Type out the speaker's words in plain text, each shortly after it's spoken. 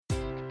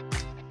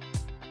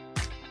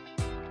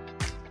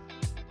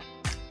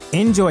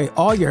Enjoy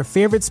all your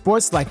favorite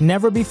sports like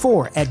never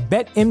before at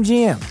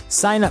BetMGM.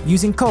 Sign up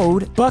using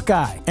code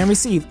Buckeye and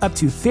receive up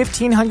to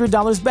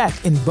 $1,500 back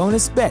in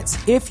bonus bets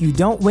if you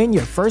don't win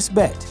your first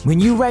bet. When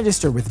you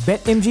register with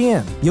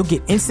BetMGM, you'll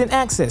get instant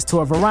access to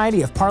a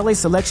variety of parlay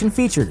selection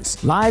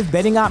features, live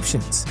betting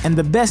options, and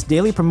the best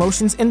daily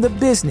promotions in the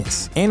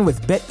business. And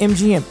with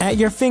BetMGM at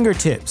your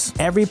fingertips,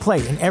 every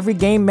play and every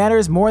game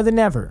matters more than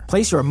ever.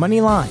 Place your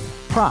money line,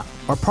 prop,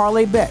 or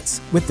parlay bets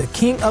with the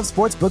king of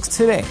sportsbooks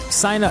today.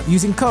 Sign up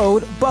using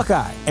code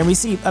Buckeye and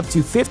receive up to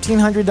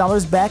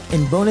 $1,500 back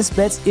in bonus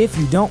bets if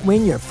you don't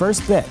win your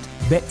first bet.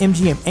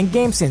 BetMGM and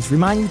GameSense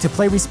remind you to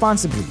play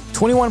responsibly.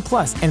 21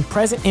 plus and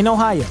present in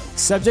Ohio,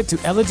 subject to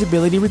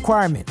eligibility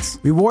requirements.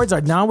 Rewards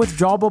are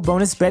non-withdrawable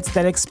bonus bets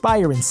that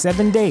expire in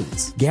 7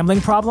 days. Gambling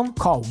problem?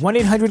 Call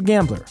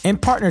 1-800-GAMBLER. In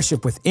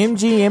partnership with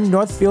MGM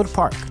Northfield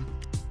Park.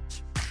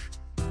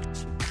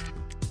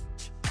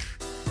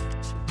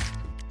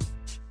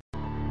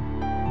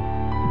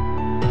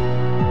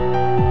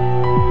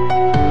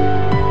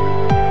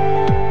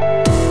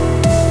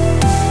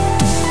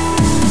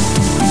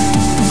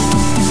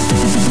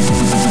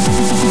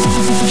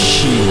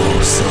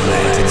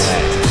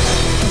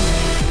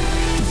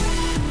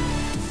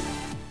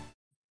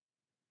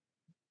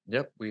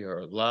 Yep, we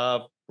are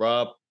live.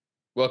 Rob,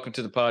 welcome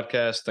to the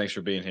podcast. Thanks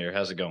for being here.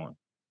 How's it going?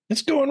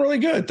 It's going really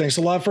good. Thanks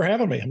a lot for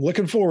having me. I'm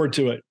looking forward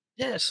to it.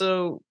 Yeah,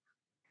 so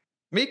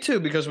me too,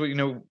 because we,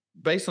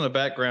 based on the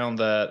background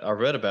that I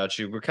read about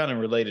you, we're kind of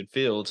in related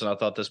fields, and I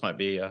thought this might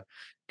be a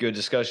good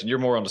discussion. You're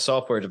more on the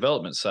software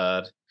development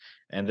side,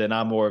 and then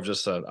I'm more of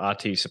just an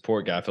IT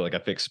support guy. I feel like I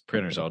fix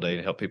printers all day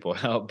to help people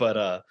out.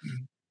 But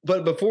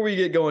before we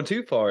get going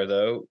too far,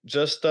 though,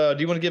 just do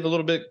you want to give a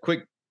little bit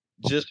quick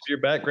just your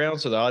background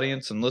so the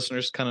audience and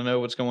listeners kind of know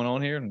what's going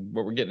on here and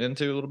what we're getting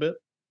into a little bit?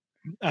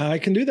 I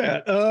can do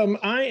that.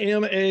 I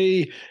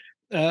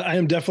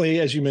am definitely,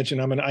 as you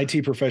mentioned, I'm an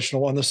IT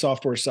professional on the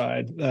software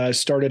side. I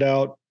started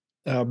out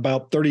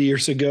about 30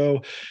 years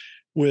ago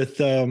with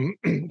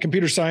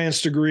computer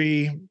science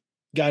degree,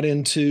 got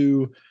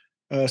into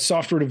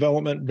software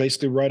development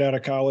basically right out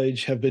of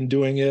college, have been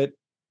doing it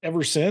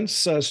ever since.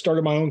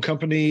 Started my own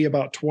company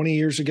about 20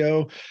 years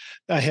ago.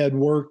 I had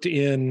worked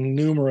in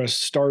numerous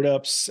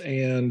startups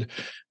and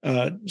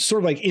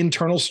sort of like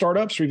internal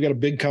startups where you've got a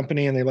big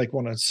company and they like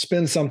want to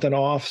spin something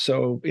off.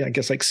 So I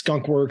guess like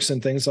Skunkworks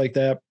and things like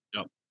that.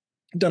 Yep.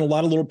 Done a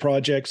lot of little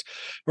projects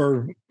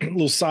or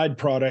little side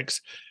products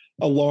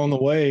along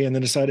the way, and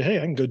then decided, hey,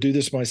 I can go do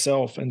this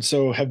myself. And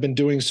so have been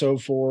doing so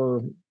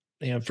for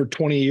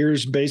 20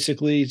 years,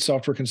 basically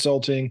software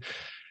consulting,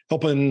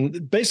 helping,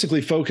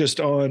 basically focused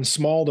on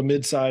small to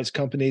mid-sized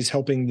companies,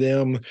 helping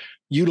them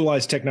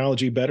utilize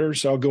technology better.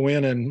 So I'll go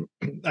in and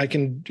I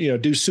can,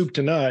 do soup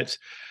to nuts,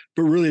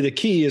 but really the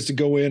key is to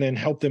go in and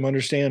help them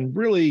understand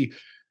really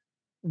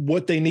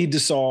what they need to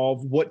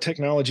solve, what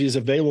technology is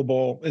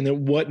available, and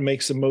then what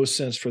makes the most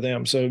sense for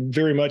them. So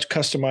very much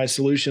customized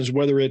solutions,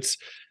 whether it's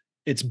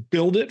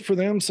build it for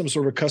them, some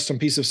sort of custom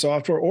piece of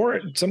software, or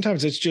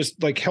sometimes it's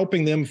just like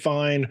helping them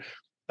find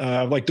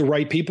like the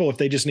right people. If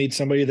they just need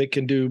somebody that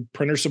can do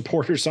printer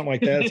support or something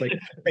like that, it's like,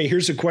 hey,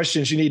 here's the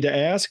questions you need to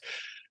ask,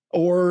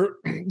 or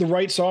the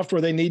right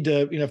software they need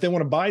to, if they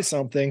want to buy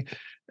something.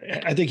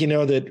 I think,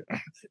 that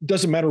it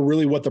doesn't matter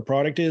really what the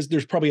product is.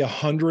 There's probably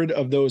 100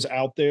 of those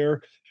out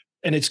there,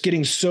 and it's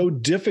getting so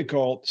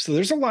difficult. So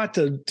there's a lot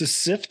to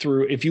sift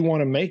through if you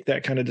want to make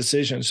that kind of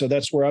decision. So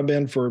that's where I've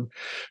been for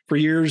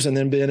years, and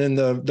then been in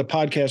the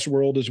podcast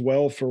world as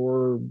well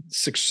for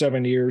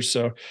 6-7 years.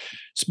 So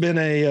it's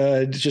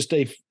been just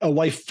a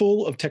life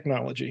full of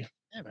technology.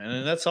 Yeah, man.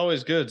 And that's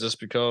always good, just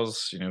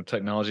because,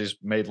 technology's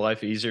made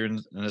life easier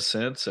in a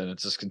sense, and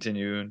it's just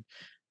continuing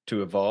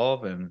to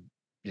evolve. And,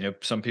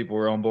 some people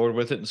are on board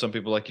with it, and some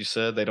people, like you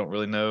said, they don't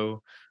really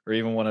know or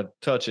even want to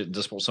touch it and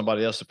just want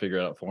somebody else to figure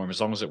it out for them.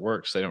 As long as it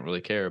works, they don't really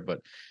care.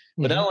 But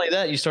not only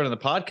that, you started the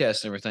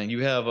podcast and everything.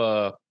 You have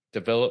a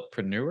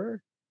Developreneur?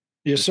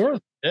 Yes, sir.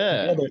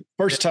 Yeah.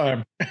 First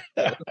time.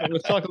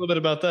 Let's talk a little bit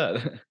about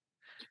that.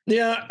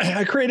 Yeah,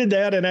 I created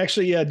that. And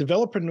actually,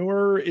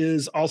 Developreneur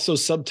is also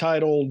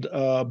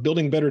subtitled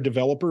Building Better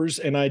Developers.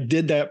 And I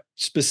did that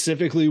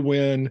specifically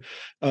when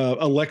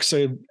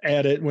Alexa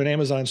when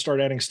Amazon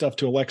started adding stuff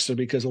to Alexa,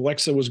 because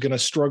Alexa was going to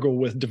struggle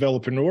with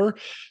Developreneur.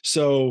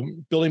 So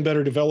Building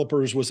Better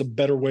Developers was a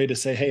better way to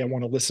say, hey, I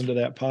want to listen to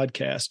that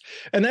podcast.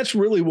 And that's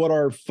really what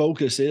our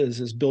focus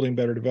is building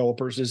better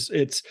developers.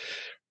 It's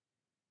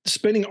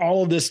spending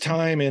all of this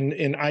time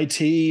in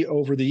IT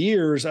over the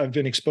years. I've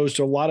been exposed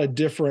to a lot of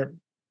different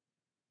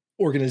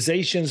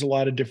organizations, a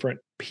lot of different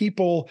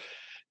people,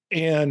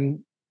 and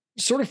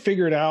sort of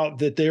figured out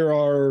that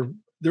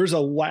there's a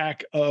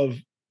lack of,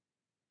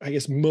 I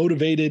guess,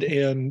 motivated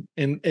and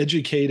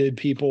educated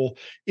people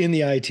in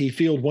the IT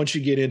field. Once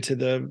you get into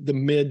the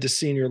mid to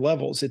senior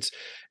levels,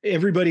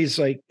 everybody's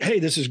like, hey,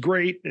 this is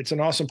great. It's an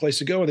awesome place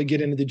to go. And they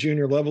get into the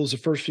junior levels the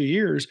first few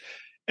years.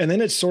 And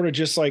then it's sort of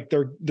just like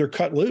they're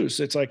cut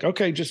loose. It's like,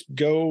 okay, just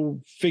go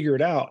figure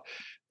it out.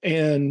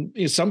 And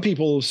some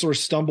people sort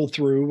of stumble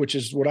through, which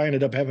is what I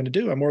ended up having to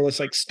do. I more or less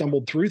like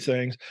stumbled through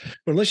things.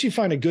 But unless you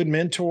find a good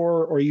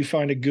mentor or you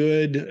find a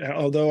good,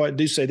 although I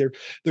do say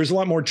there's a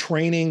lot more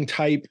training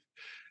type,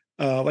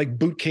 like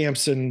boot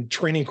camps and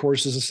training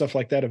courses and stuff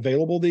like that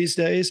available these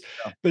days.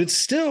 Yeah. But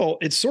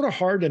it's sort of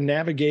hard to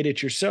navigate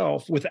it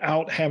yourself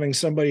without having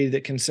somebody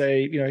that can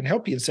say, and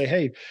help you and say,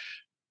 hey,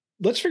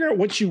 let's figure out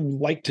what you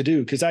like to do.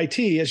 Because IT,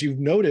 as you've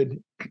noted,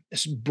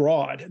 is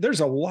broad. There's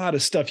a lot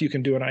of stuff you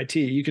can do in IT.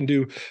 You can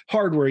do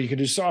hardware, you can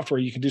do software,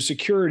 you can do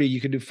security, you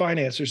can do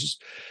finance. There's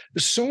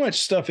so much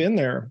stuff in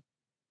there.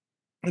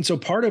 And so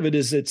part of it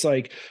is it's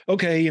like,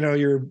 okay,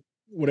 you're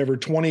whatever,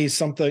 20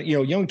 something,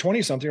 young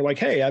 20 something, you're like,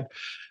 hey,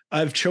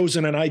 I've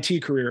chosen an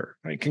IT career.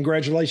 Right?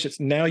 Congratulations.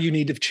 Now you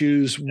need to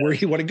choose where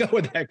you want to go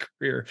with that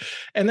career.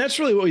 And that's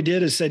really what we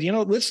did is said,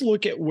 let's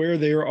look at where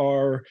there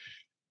are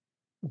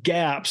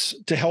gaps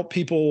to help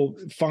people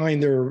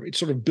find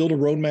sort of build a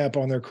roadmap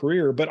on their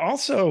career, but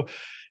also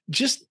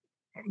just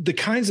the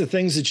kinds of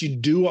things that you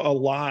do a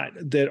lot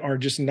that are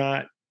just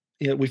not,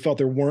 we felt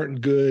there weren't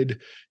good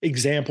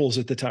examples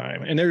at the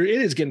time. And it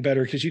is getting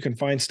better because you can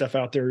find stuff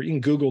out there. You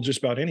can Google just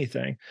about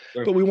anything.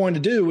 Sure. But what we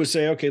wanted to do was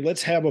say, okay,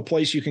 let's have a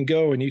place you can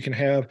go and you can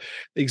have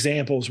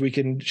examples. We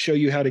can show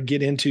you how to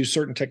get into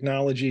certain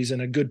technologies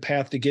and a good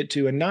path to get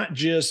to, and not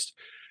just,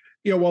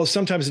 while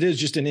sometimes it is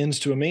just an ends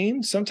to a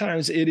means,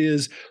 sometimes it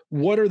is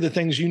what are the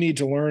things you need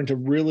to learn to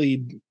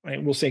really,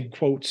 we'll say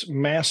quotes,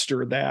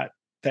 master that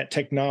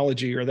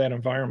technology or that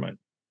environment.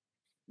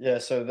 Yeah.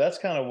 So that's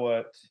kind of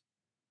what,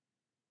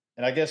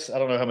 and I guess I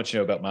don't know how much you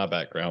know about my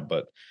background,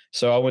 but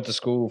so I went to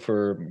school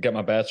get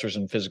my bachelor's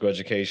in physical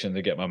education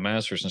to get my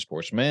master's in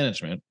sports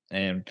management,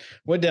 and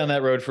went down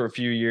that road for a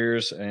few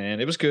years,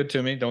 and it was good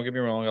to me. Don't get me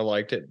wrong. I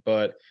liked it,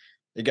 but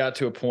it got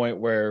to a point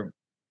where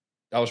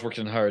I was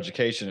working in higher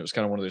education. It was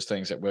kind of one of those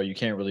things that, well, you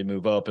can't really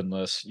move up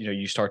unless,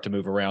 you start to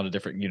move around to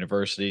different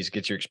universities,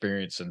 get your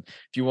experience. And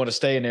if you want to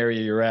stay in the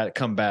area you're at,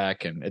 come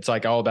back. And it's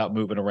like all about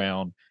moving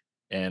around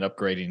and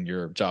upgrading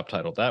your job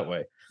title that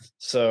way.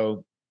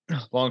 So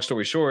long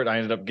story short, I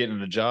ended up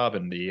getting a job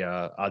in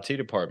the IT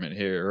department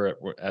here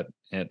at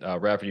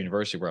Radford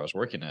University where I was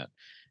working at.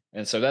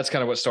 And so that's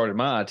kind of what started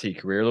my IT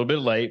career. A little bit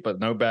late, but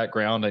no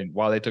background. And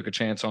why they took a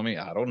chance on me,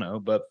 I don't know.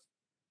 But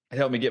it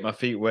helped me get my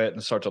feet wet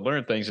and start to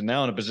learn things. And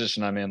now in a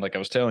position I'm in, like I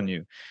was telling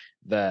you,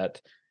 that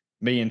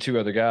me and two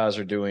other guys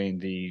are doing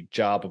the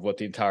job of what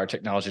the entire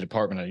technology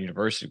department at the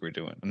university we're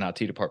doing, an IT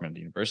department at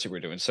the university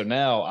we're doing. So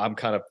now I'm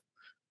kind of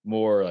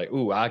more like,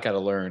 I got to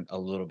learn a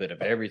little bit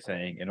of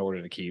everything in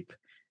order to keep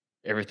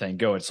everything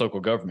going. It's local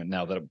government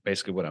now, that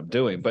basically what I'm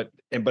doing. But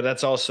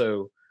that's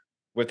also,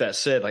 with that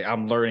said, like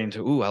I'm learning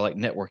I like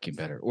networking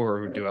better,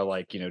 or do I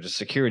like, just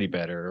security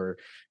better or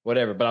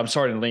whatever. But I'm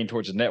starting to lean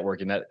towards the network,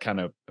 and that kind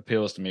of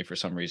appeals to me for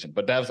some reason.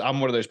 But I'm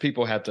one of those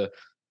people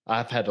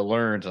I've had to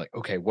learn to like,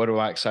 okay, what am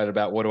I excited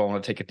about? What do I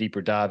want to take a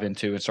deeper dive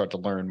into and start to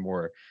learn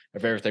more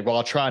of everything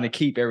while trying to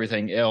keep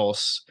everything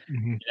else,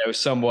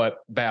 somewhat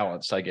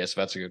balanced, I guess, if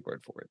that's a good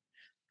word for it.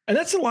 And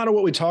that's a lot of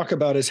what we talk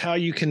about is how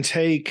you can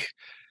take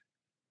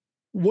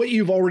what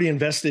you've already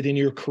invested in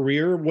your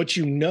career, what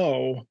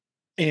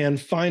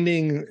and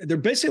finding they're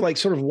basically like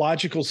sort of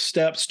logical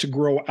steps to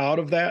grow out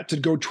of that, to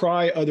go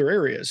try other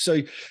areas.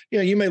 So,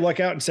 you may luck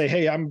out and say,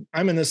 hey,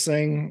 I'm in this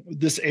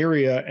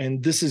area,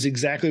 and this is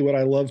exactly what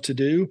I love to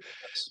do.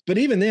 But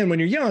even then, when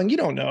you're young, you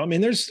don't know. I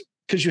mean,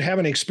 because you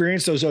haven't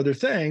experienced those other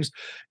things.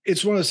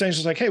 It's one of those things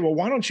that's like, hey, well,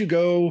 why don't you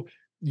go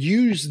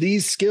use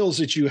these skills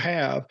that you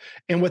have,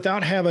 and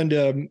without having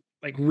to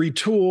like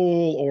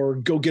retool or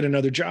go get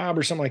another job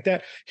or something like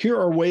that, here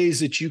are ways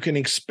that you can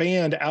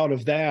expand out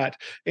of that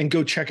and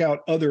go check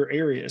out other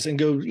areas and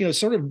go,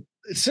 sort of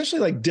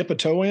essentially like dip a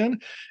toe in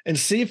and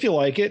see if you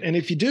like it. And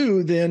if you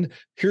do, then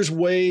here's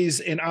ways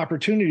and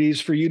opportunities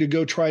for you to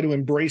go try to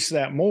embrace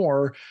that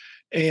more.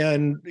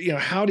 And,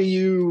 how do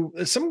you,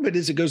 some of it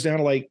is, it goes down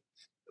to like,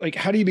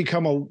 how do you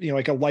become a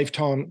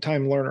lifetime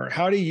learner?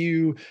 How do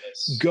you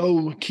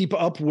keep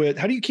up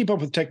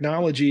with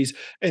technologies?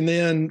 And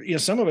then,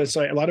 some of it's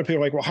like, a lot of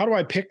people are like, well, how do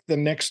I pick the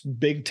next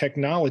big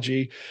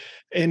technology?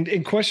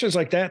 And questions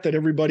like that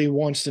everybody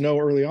wants to know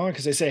early on,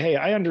 because they say, hey,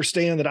 I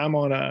understand that I'm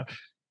on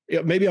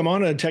maybe I'm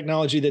on a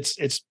technology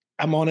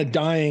I'm on a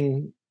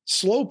dying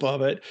slope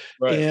of it.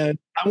 Right. And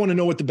I want to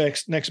know what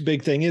the next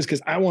big thing is,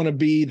 because I want to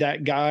be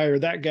that guy or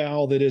that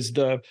gal that is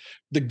the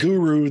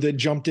guru that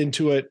jumped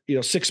into it,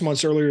 6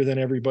 months earlier than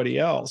everybody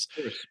else.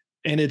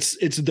 And it's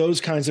those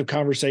kinds of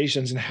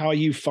conversations and how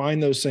you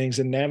find those things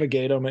and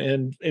navigate them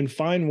and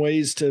find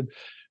ways to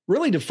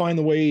really define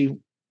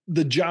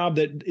the job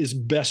that is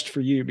best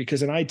for you.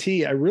 Because in IT,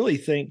 I really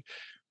think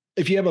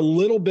if you have a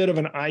little bit of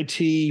an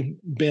IT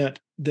bent,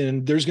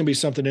 then there's going to be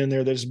something in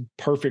there that's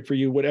perfect for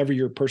you, whatever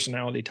your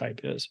personality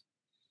type is.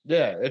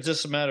 Yeah. It's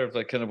just a matter of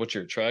like kind of what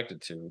you're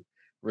attracted to,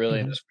 really.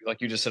 Mm-hmm. And just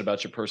like you just said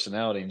about your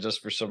personality, and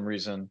just for some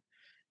reason,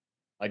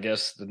 I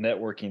guess the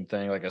networking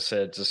thing, like I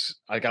said, just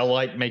like I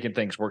like making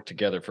things work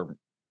together for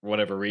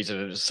whatever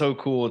reason. It's so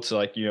cool. It's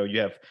like,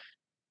 you have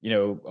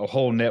a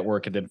whole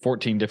network and then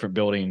 14 different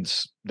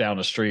buildings down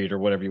the street or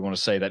whatever you want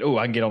to say that, oh,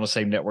 I can get on the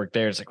same network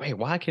there. It's like, wait,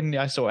 why can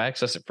I still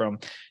access it from,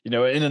 in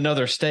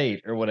another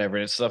state or whatever?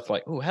 And it's stuff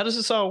like, oh, how does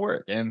this all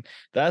work? And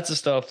that's the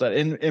stuff that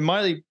it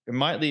might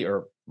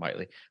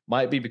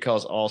be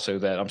because also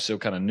that I'm still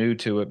kind of new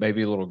to it,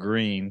 maybe a little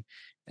green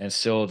and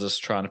still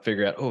just trying to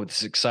figure out, oh, this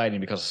is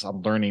exciting because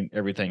I'm learning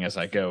everything as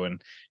I go.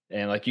 And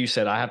like you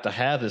said, I have to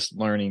have this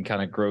learning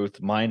kind of growth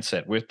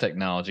mindset with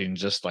technology and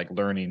just like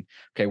learning,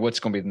 okay, what's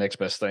going to be the next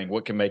best thing?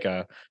 What can make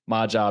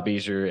my job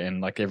easier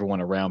and like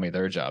everyone around me,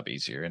 their job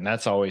easier? And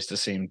that's always to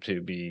seem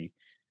to be,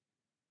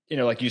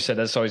 like you said,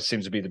 that's always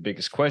seems to be the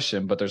biggest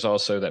question. But there's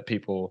also that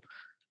people,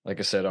 like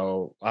I said,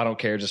 oh, I don't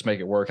care, just make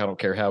it work. I don't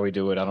care how we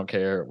do it. I don't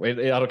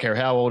care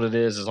how old it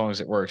is. As long as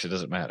it works, it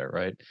doesn't matter,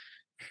 right?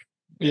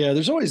 Yeah,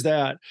 there's always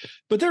that.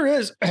 But there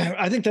is,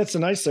 I think that's the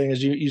nice thing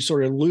is you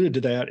sort of alluded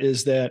to that,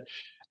 is that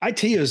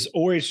IT is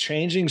always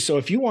changing. So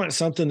if you want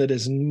something that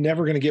is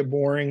never going to get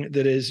boring,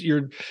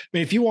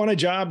 if you want a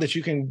job that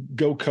you can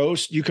go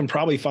coast, you can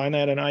probably find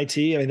that in IT.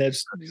 I mean,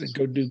 that's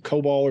go do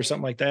COBOL or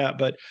something like that.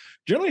 But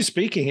generally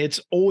speaking,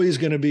 it's always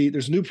going to be,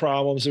 there's new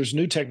problems, there's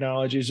new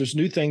technologies, there's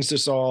new things to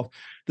solve.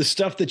 The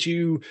stuff that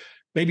you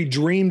maybe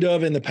dreamed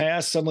of in the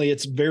past, suddenly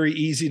it's very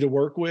easy to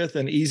work with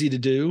and easy to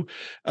do.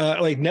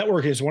 Like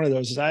networking is one of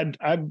those.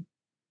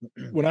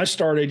 When I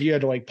started, you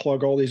had to like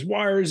plug all these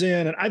wires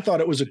in, and I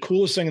thought it was the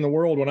coolest thing in the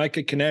world when I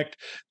could connect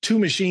two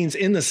machines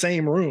in the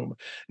same room.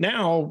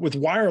 Now with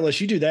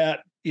wireless, you do that,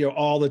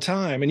 all the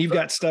time. And you've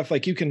got stuff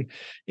like you can,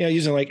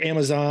 using like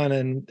Amazon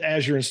and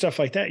Azure and stuff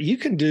like that, you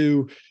can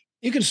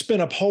spin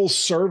up whole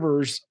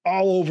servers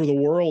all over the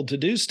world to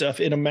do stuff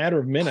in a matter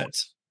of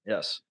minutes.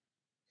 Yes.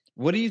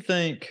 What do you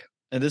think?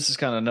 And this is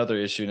kind of another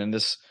issue, and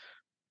this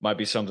might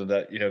be something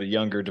that, the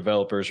younger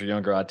developers or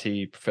younger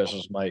IT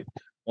professionals might.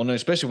 Well, no,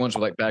 especially ones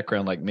with like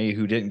background like me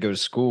who didn't go to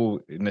school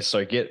and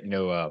necessarily get,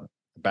 a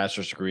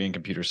bachelor's degree in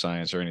computer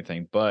science or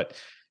anything. But,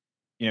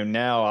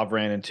 now I've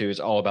ran into it's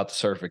all about the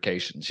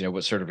certifications,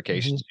 what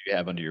certifications do you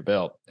have under your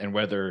belt and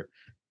whether,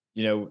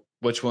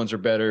 which ones are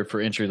better for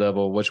entry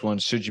level, which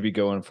ones should you be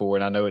going for?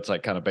 And I know it's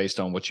like kind of based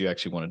on what you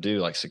actually want to do,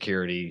 like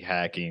security,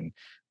 hacking,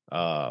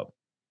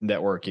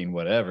 networking,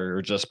 whatever,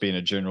 or just being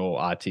a general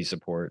IT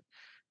support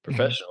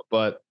professional.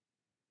 But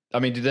I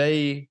mean, do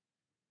they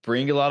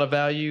bring a lot of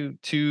value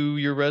to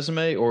your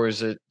resume, or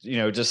is it,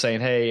 just saying,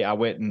 hey, I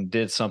went and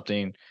did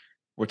something,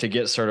 or to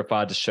get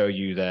certified to show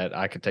you that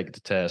I could take the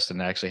test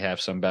and actually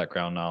have some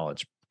background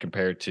knowledge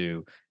compared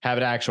to have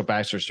an actual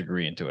bachelor's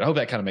degree into it? I hope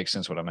that kind of makes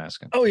sense what I'm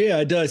asking. Oh yeah,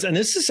 it does. And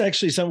this is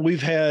actually something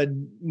we've had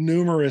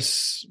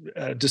numerous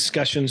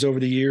discussions over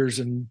the years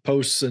and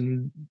posts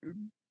and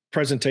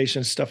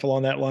presentations, stuff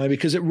along that line,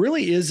 because it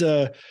really is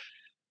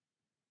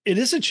it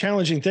is a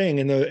challenging thing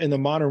in the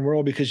modern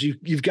world, because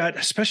you've got,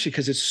 especially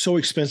because it's so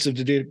expensive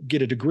to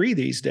get a degree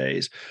these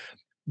days,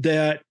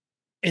 that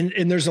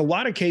and there's a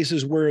lot of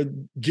cases where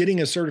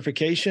getting a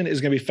certification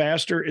is going to be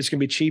faster, it's going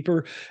to be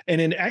cheaper,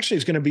 and then actually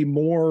it's going to be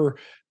more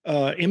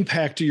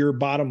impact to your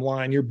bottom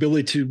line, your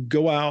ability to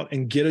go out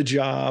and get a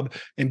job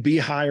and be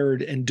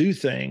hired and do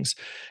things.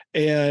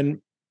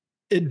 And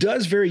it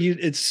does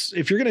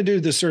if you're going to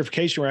do the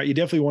certification route, you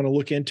definitely want to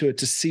look into it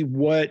to see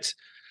what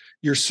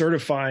you're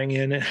certifying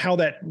in and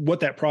what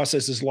that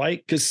process is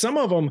like. Because some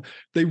of them,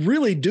 they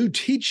really do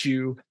teach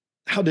you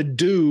how to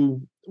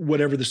do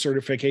whatever the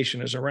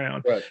certification is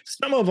around. Right.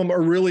 Some of them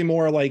are really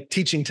more like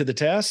teaching to the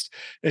test.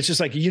 It's just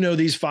like,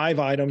 these 5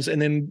 items,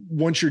 and then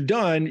once you're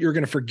done, you're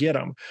going to forget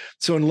them.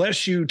 So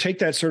unless you take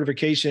that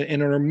certification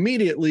and are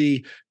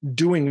immediately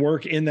doing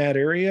work in that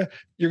area,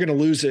 you're going to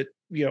lose it,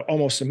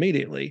 almost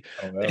immediately.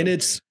 Oh, no. And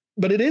it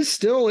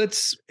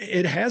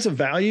has a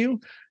value.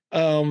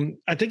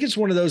 I think it's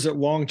one of those that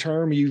long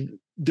term and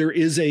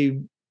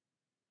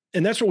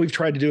that's what we've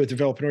tried to do at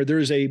Developreneur. There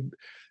is a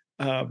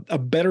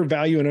better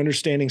value in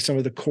understanding some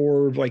of the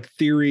core like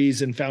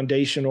theories and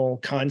foundational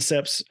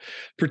concepts,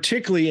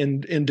 particularly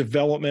in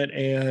development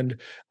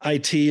and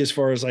IT, as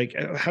far as like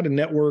how do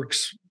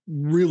networks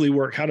really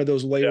work, how do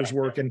those layers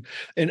work, and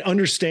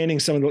understanding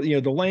some of the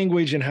the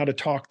language and how to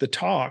talk the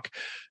talk.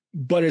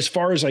 But as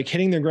far as like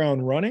hitting the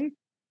ground running,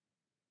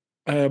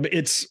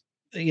 it's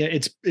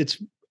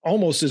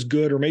almost as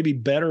good or maybe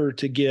better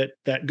to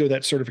go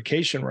that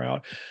certification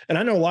route. And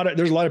I know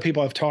there's a lot of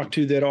people I've talked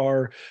to that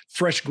are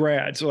fresh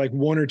grads, so like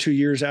 1 or 2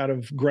 years out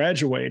of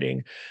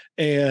graduating.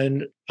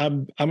 And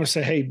I'm going to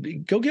say, hey,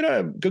 go get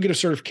a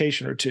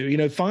certification or two,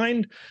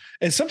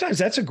 and sometimes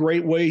that's a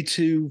great way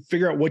to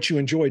figure out what you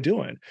enjoy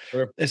doing.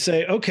 Sure. And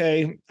say,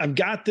 okay, I've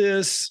got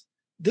this.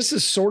 This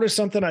is sort of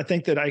something I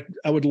think that I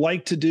would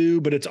like to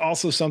do, but it's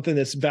also something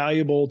that's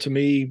valuable to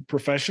me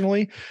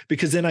professionally,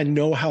 because then I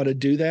know how to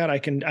do that.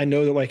 I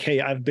know that like,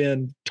 hey, I've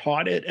been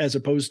taught it, as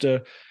opposed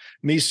to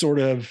me sort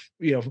of,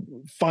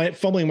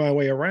 fumbling my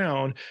way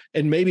around.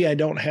 And maybe I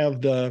don't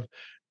have the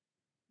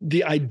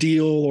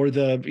ideal or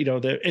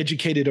the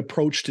educated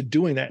approach to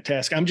doing that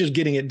task. I'm just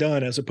getting it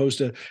done as opposed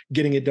to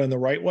getting it done the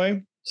right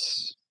way,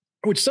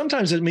 which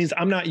sometimes it means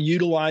I'm not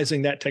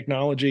utilizing that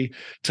technology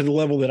to the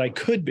level that I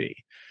could be.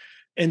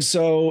 And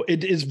so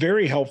it is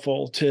very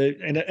helpful to,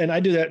 and I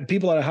do that.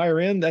 People at a higher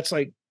end,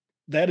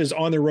 that is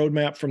on their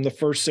roadmap from the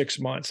first 6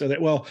 months. So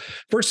that, well,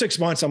 first 6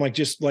 months, I'm like,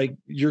 just like,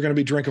 you're going to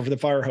be drinking for the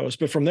fire hose.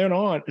 But from then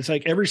on, it's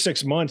like every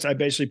 6 months, I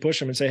basically push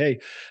them and say, hey,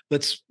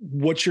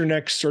 what's your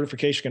next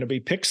certification going to be?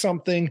 Pick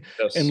something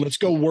and let's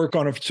go work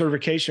on a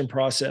certification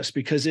process,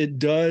 because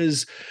it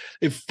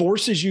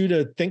forces you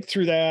to think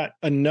through that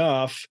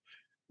enough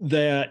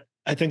that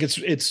I think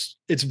it's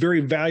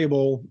very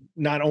valuable.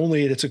 Not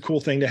only it's a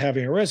cool thing to have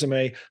in your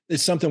resume,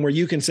 it's something where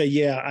you can say,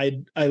 yeah,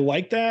 I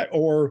like that,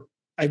 or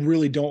I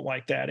really don't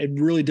like that. It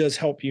really does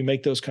help you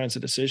make those kinds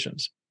of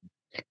decisions.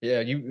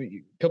 Yeah,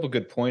 you a couple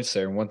good points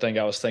there. And one thing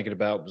I was thinking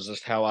about was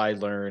just how I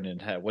learn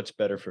and what's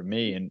better for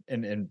me.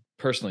 And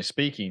personally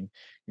speaking,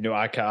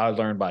 I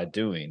learn by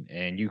doing.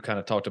 And you kind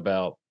of talked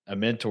about a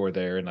mentor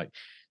there, and like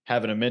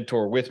having a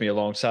mentor with me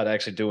alongside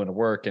actually doing the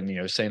work,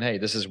 and saying, hey,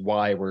 this is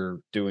why we're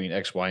doing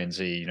X, Y, and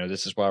Z.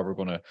 This is why we're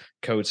going to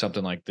code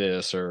something like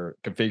this or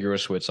configure a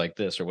switch like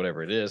this or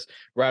whatever it is,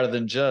 rather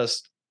than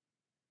just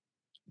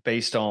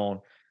based on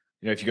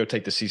if you go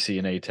take the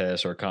CCNA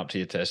test or a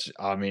CompTIA test.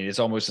 I mean, it's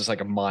almost just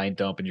like a mind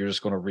dump, and you're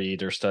just going to read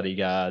their study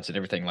guides and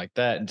everything like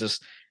that.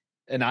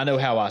 And I know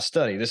how I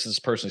study. This is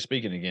personally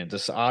speaking again.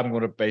 I'm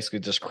going to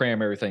basically just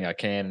cram everything I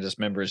can and just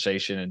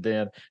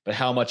memorization. But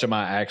how much am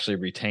I actually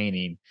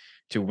retaining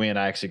to when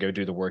I actually go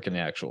do the work in the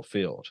actual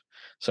field?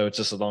 So it's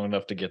just long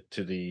enough to get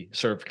to the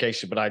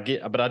certification. But I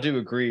do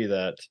agree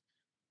that,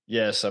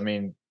 yes, I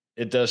mean,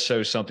 it does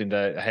show something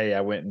that, hey,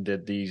 I went and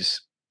did these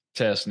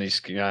tests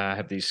and I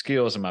have these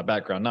skills and my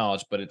background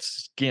knowledge, but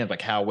it's again,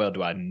 like, how well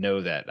do I know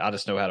that? I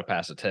just know how to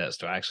pass a test.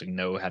 Do I actually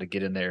know how to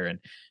get in there and,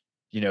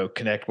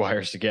 connect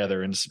wires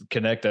together and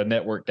connect a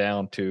network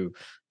down to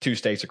 2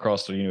 states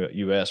across the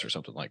US or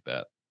something like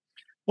that?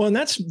 Well, and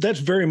that's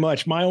very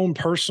much my own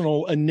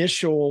personal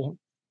initial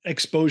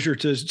exposure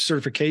to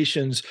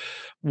certifications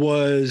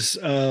was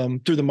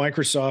through the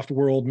Microsoft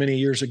world many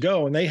years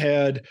ago. And they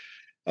had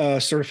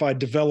certified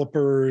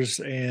developers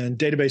and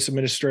database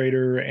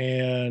administrator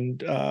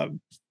and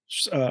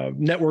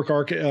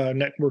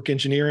network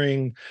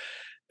engineering.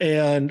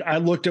 And I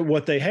looked at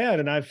what they had,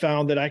 and I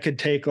found that I could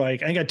take I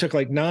think I took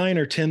 9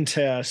 or 10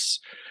 tests,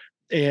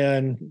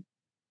 and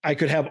I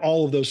could have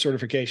all of those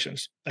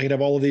certifications. I could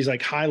have all of these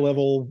high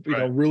level,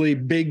 really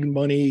big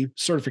money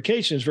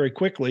certifications very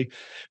quickly.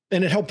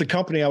 And it helped the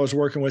company I was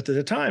working with at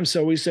the time.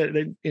 So we said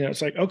that,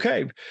 it's like,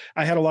 okay,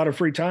 I had a lot of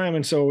free time.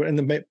 And so I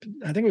think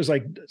it was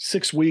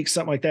 6 weeks,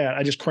 something like that,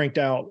 I just cranked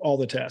out all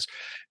the tests.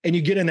 And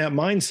you get in that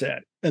mindset.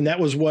 And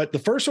that was what the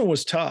first one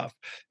was tough.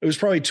 It was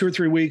probably 2 or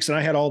 3 weeks. And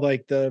I had all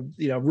the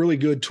really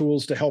good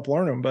tools to help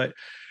learn them. But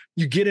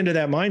you get into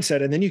that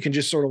mindset, and then you can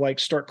just sort of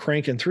start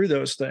cranking through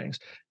those things.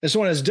 And so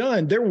when I was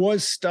done, there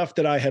was stuff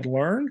that I had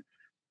learned,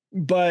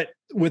 but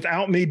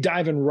without me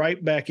diving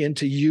right back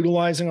into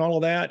utilizing all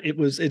of that,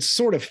 it's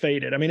sort of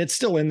faded. I mean, it's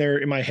still in there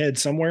in my head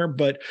somewhere,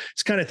 but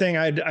it's kind of thing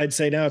I'd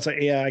say now, it's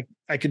like, yeah,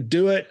 I could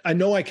do it. I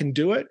know I can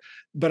do it,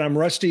 but I'm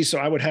rusty. So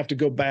I would have to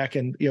go back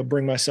and,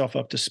 bring myself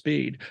up to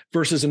speed,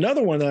 versus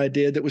another one that I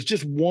did that was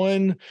just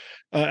one,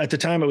 at the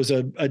time it was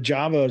a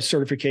Java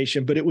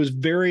certification, but it was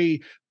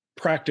very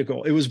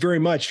practical. It was very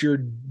much, you're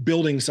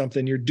building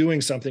something, you're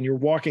doing something, you're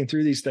walking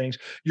through these things,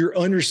 you're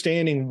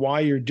understanding why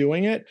you're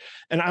doing it.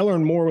 And I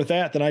learned more with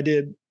that than I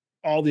did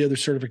all the other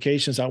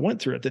certifications I went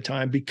through at the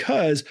time,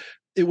 because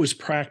it was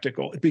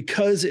practical,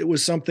 because it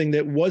was something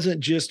that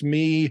wasn't just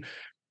me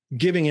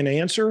giving an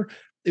answer.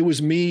 It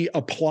was me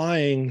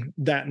applying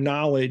that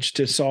knowledge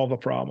to solve a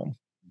problem.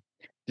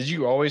 Did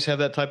you always have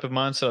that type of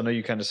mindset? I know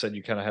you kind of said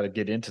you kind of had to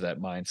get into that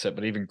mindset,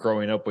 but even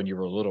growing up when you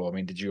were little, I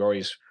mean, did you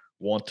always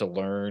want to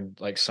learn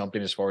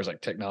something as far as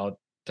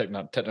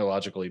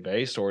technologically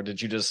based, or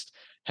did you just,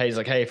 hey, it's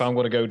like, hey, if I'm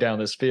going to go down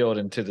this field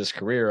into this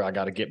career, I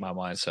got to get my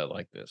mindset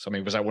like this? I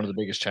mean, was that one of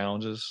the biggest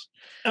challenges?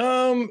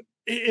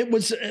 It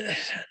was.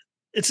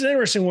 It's an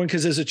interesting one,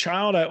 because as a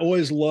child, I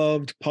always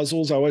loved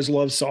puzzles. I always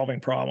loved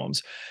solving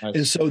problems,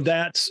 and so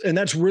that's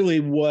really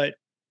what.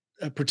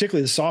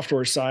 Particularly the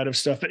software side of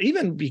stuff, but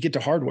even you get to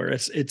hardware,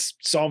 it's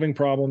solving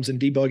problems and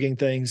debugging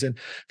things and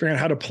figuring out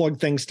how to plug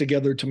things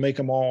together to make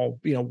them all,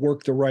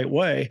 work the right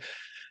way.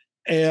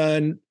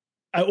 And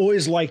I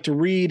always liked to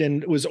read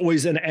and was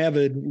always an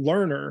avid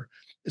learner.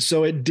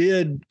 So it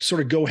did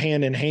sort of go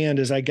hand in hand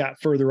as I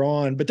got further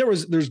on. But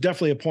there's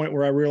definitely a point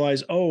where I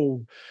realized,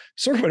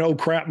 sort of an oh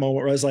crap moment,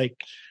 where I was like,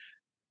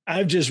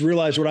 I've just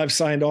realized what I've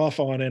signed off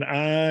on, and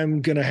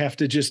I'm going to have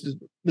to this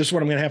is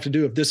what I'm going to have to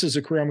do. If this is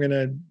a career I'm going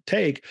to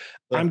take,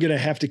 I'm going to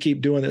have to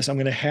keep doing this. I'm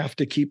going to have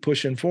to keep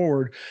pushing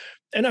forward.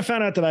 And I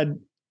found out that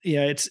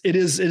it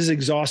is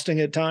exhausting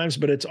at times,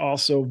 but it's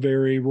also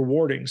very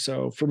rewarding.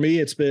 So for me,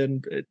 it's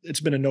been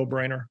a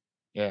no-brainer.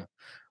 Yeah.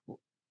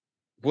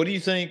 What do you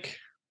think?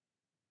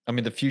 I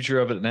mean, the future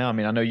of it now, I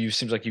mean, I know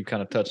seems like you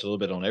kind of touched a little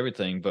bit on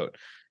everything, but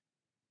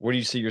where do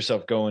you see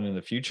yourself going in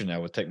the future now,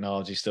 with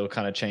technology still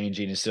kind of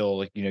changing and still,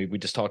 we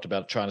just talked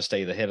about trying to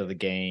stay the head of the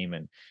game,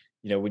 and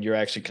when you're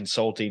actually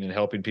consulting and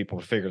helping people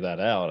figure that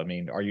out, I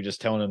mean, are you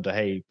just telling them to,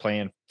 hey,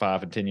 plan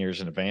 5 and 10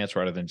 years in advance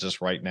rather than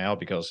just right now?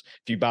 Because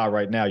if you buy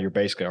right now, you're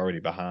basically already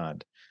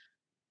behind.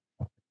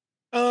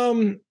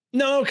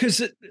 No,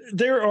 because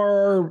there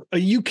are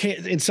you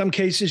can't. In some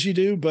cases, you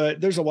do, but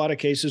there's a lot of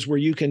cases where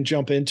you can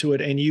jump into it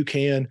and you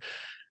can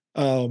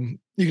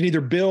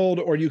either build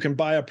or you can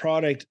buy a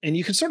product, and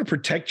you can sort of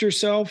protect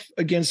yourself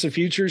against the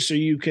future, so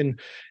you can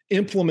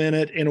implement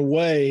it in a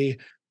way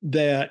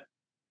that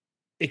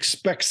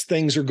expects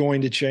things are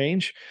going to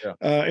change. Yeah.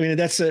 I mean,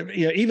 that's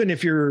even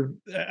if you're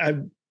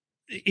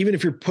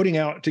putting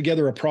out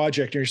together a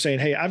project and you're saying,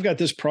 hey, I've got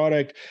this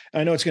product,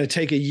 I know it's going to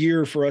take a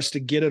year for us to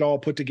get it all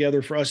put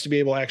together for us to be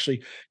able to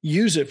actually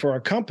use it for our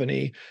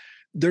company.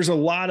 There's a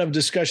lot of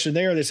discussion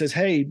there that says,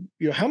 hey,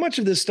 how much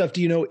of this stuff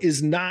do you know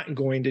is not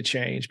going to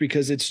change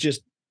because it's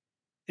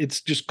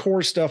just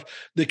core stuff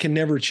that can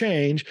never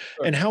change.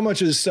 Right. And how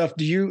much of this stuff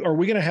are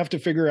we going to have to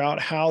figure out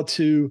how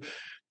to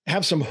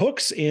have some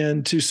hooks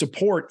in to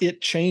support it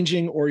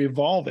changing or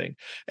evolving?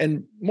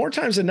 And more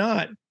times than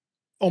not,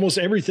 almost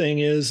everything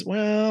is,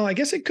 well, I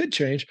guess it could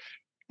change.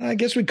 I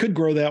guess we could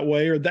grow that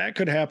way, or that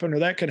could happen, or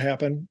that could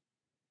happen.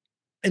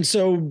 And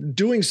so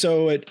doing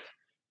so, it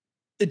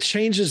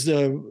changes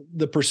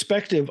the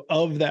perspective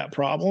of that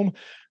problem,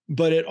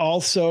 but it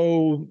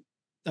also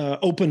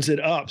opens it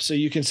up. So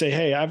you can say,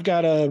 hey, I've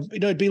got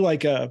it'd be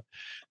like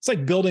it's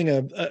like building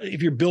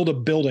if you build a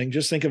building,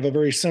 just think of a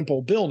very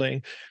simple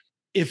building.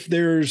 If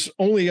there's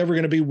only ever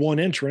going to be one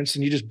entrance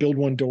and you just build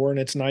one door and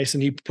it's nice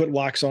and you put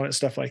locks on it and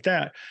stuff like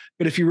that.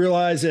 But if you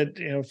realize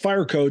that,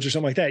 fire codes or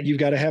something like that, you've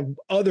got to have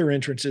other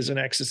entrances and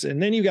exits.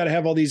 And then you've got to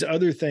have all these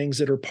other things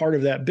that are part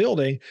of that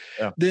building.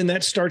 Yeah. Then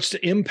that starts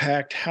to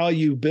impact how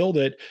you build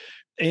it.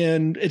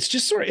 And it's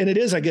just and it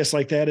is, I guess,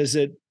 like that is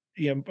that,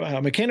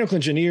 mechanical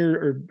engineer,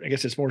 or I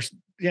guess it's more,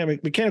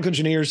 mechanical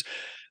engineers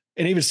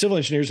and even civil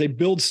engineers, they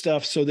build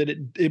stuff so that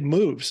it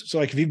moves. So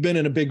like if you've been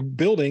in a big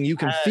building, you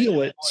can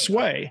feel it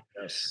sway.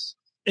 Yes.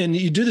 And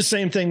you do the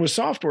same thing with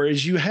software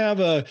is you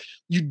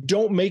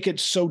don't make it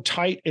so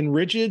tight and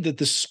rigid that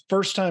the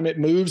first time it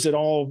moves, it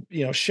all,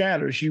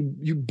 shatters.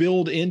 You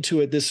build into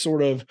it this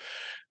sort of,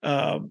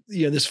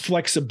 this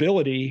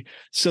flexibility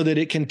so that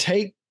it can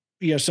take,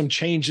 some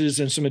changes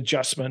and some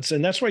adjustments.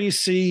 And that's why you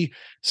see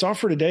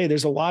software today.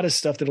 There's a lot of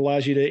stuff that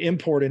allows you to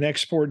import and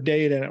export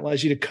data, and it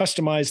allows you to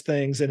customize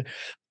things. And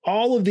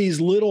all of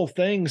these little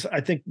things, I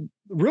think,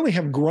 really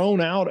have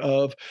grown out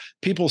of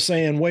people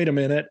saying, wait a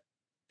minute,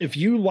 if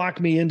you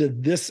lock me into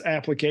this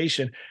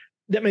application,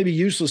 that may be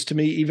useless to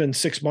me even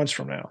 6 months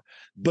from now.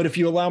 But if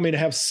you allow me to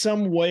have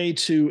some way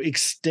to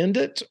extend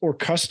it or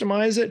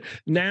customize it,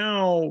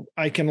 now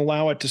I can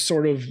allow it to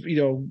sort of,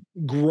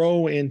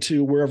 grow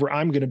into wherever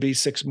I'm going to be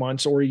 6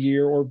 months or a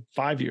year or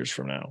 5 years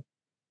from now.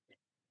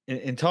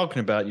 In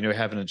talking about,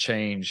 having to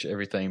change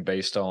everything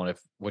based on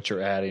what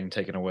you're adding,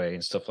 taking away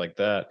and stuff like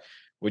that,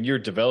 when you're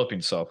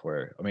developing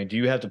software, I mean, do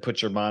you have to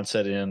put your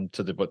mindset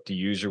into what the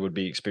user would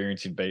be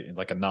experiencing,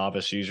 like a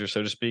novice user,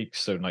 so to speak?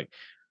 So like,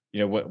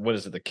 what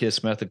is it? The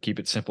KISS method, keep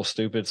it simple,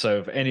 stupid. So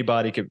if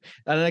anybody could,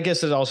 and I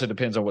guess it also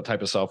depends on what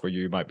type of software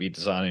you might be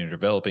designing or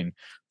developing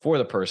for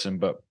the person,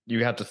 but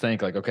you have to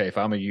think like, okay, if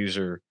I'm a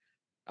user,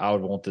 I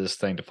would want this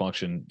thing to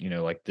function,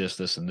 like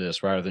this, and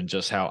this, rather than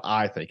just how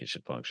I think it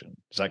should function.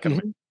 Is that kind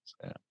of,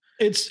 yeah.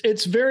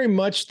 It's very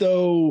much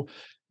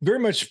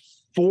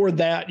for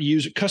that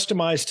user,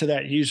 customized to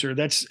that user.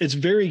 It's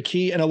very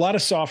key. And a lot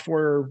of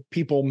software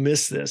people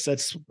miss this.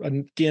 That's,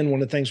 again,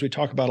 one of the things we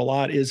talk about a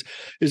lot is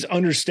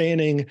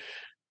understanding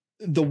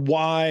the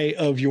why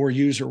of your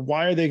user.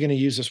 Why are they going to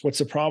use this? What's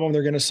the problem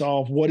they're going to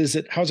solve? What is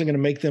it? How's it going to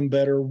make them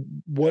better?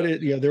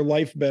 Their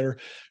life better?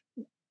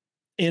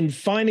 And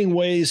finding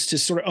ways to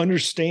sort of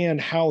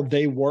understand how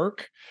they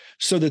work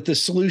so that the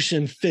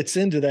solution fits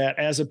into that,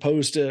 as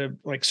opposed to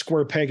like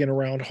square peg in a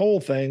round hole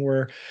thing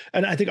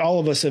and I think all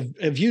of us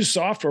have used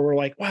software. We're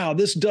like, wow,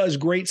 this does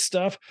great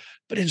stuff,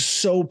 but it's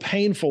so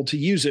painful to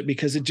use it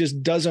because it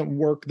just doesn't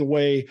work the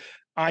way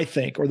I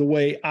think or the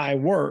way I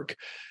work.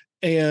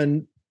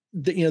 And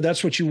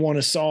that's what you want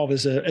to solve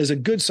as a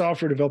good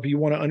software developer. You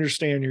want to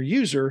understand your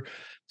user,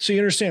 so you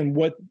understand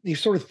what you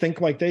sort of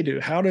think like they do.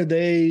 How are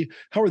they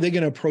going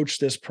to approach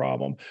this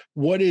problem?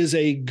 What is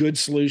a good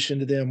solution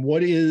to them?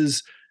 What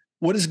is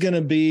going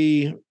to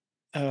be,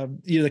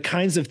 the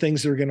kinds of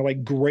things that are going to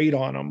like grate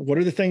on them? What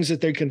are the things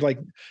that they can like,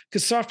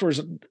 because software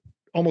is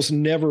almost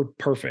never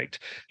perfect.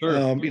 Sure.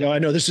 I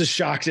know this is a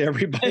shock to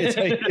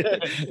everybody,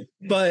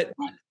 but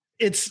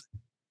it's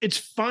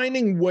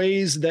finding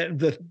ways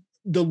that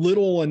the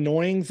little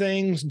annoying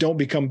things don't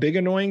become big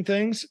annoying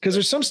things. Because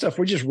there's some stuff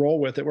we just roll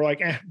with it. We're like,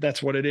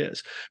 that's what it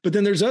is. But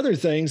then there's other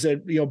things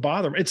that,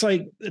 bother them. It's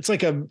like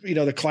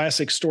the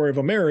classic story of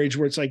a marriage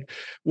where it's like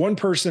one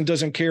person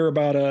doesn't care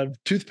about a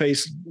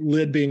toothpaste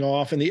lid being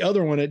off and the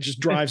other one, it just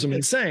drives them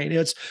insane.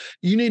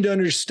 You need to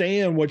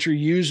understand what your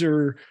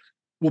user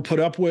will put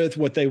up with,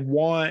 what they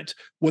want,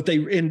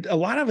 and a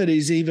lot of it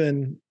is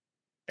even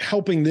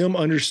helping them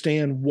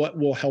understand what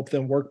will help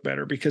them work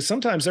better, because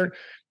sometimes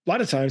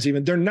lot of times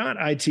even they're not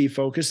IT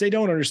focused. They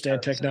don't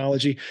understand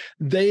technology.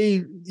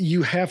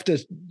 You have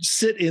to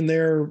sit in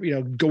their,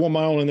 go a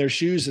mile in their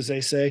shoes, as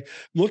they say,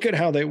 look at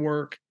how they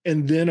work,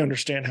 and then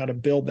understand how to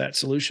build that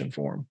solution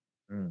for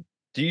them.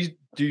 Do you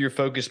do your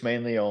focus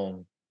mainly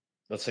on,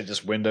 let's say,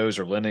 just Windows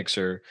or Linux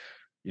or,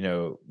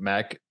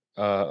 Mac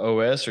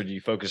OS, or do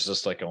you focus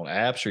just like on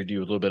apps, or do you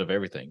do a little bit of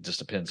everything? Just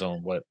depends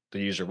on what the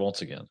user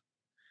wants again.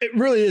 It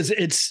really is.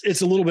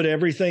 It's a little bit of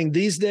everything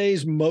these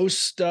days.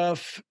 Most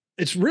stuff.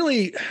 It's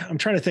really, I'm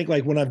trying to think,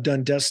 like when I've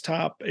done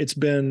desktop, it's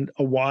been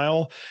a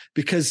while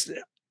because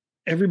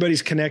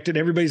everybody's connected.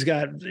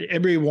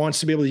 Everybody wants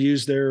to be able to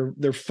use their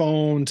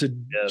phone to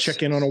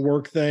check in on a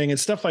work thing and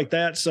stuff like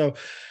that. So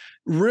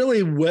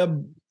really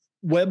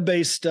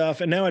web-based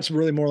stuff. And now it's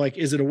really more like,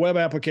 is it a web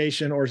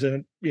application or is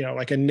it,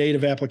 like a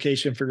native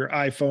application for your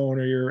iPhone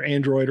or your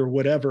Android or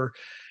whatever?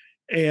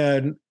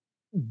 And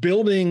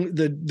building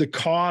the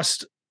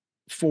cost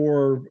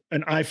for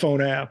an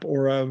iPhone app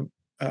or an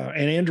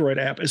Android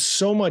app is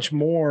so much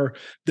more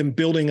than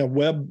building a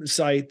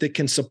website that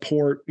can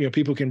support,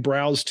 people can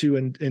browse to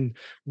and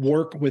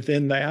work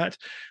within that.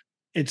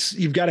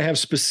 You've got to have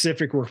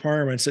specific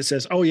requirements that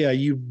says, oh yeah,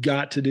 you've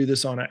got to do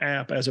this on an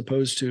app as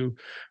opposed to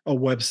a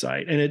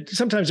website. And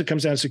sometimes it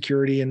comes down to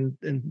security and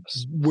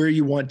where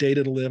you want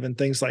data to live and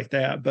things like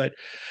that. But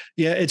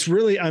yeah, it's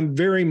really, I'm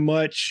very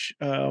much,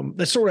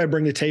 that's sort of what I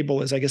bring to the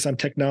table is I guess I'm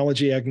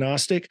technology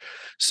agnostic.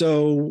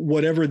 So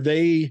whatever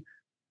they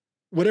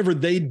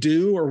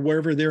do or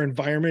wherever their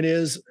environment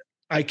is,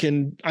 I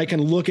can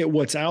look at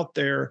what's out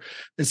there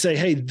and say,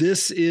 hey,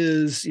 this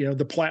is,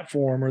 the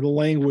platform or the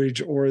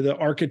language or the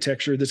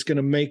architecture that's going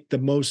to make the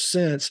most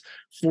sense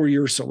for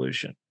your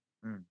solution.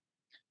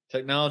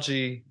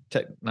 Technology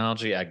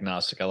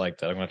agnostic. I like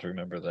that. I'm going to have to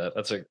remember that.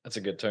 That's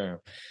a good term.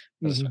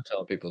 I'm just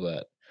telling people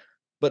that.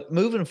 But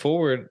moving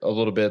forward a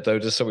little bit though,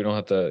 just so we don't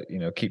have to,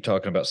 keep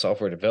talking about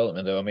software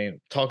development though. I mean,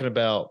 talking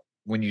about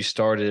when you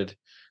started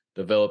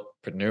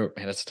developerpreneur,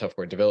 man, that's a tough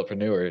word.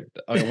 Developerpreneur.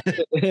 I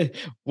mean,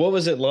 what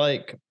was it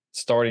like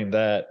starting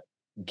that,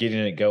 getting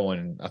it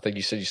going? I think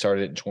you said you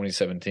started it in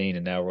 2017,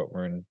 and now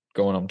we're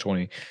going on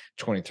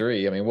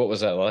 2023. I mean, what was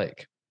that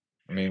like?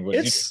 I mean,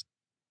 was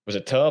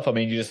it tough? I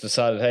mean, you just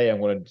decided, hey, I'm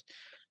going to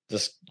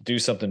just do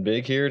something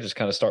big here, just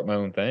kind of start my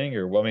own thing,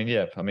 or well, I mean,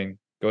 yeah. I mean,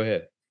 go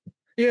ahead.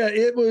 Yeah,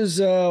 it was.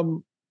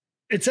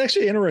 It's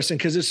actually interesting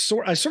because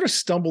I sort of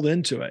stumbled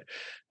into it.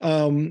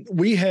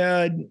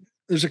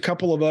 There's a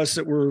couple of us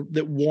that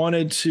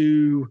wanted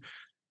to,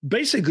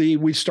 basically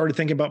we started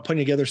thinking about putting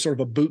together sort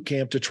of a boot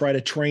camp to try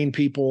to train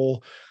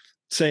people,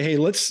 say,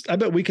 hey, I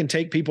bet we can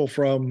take people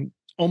from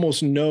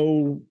almost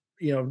no,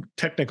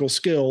 technical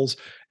skills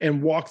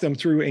and walk them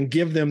through and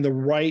give them the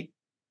right,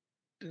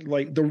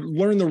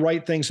 learn the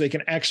right things so they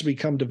can actually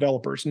become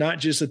developers, not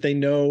just that they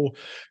know,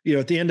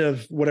 at the end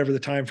of whatever the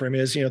time frame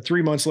is,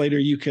 3 months later,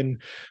 you can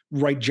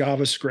write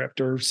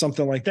JavaScript or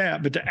something like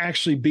that, but to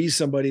actually be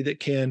somebody that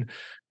can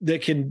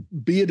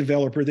be a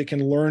developer, that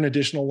can learn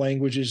additional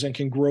languages and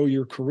can grow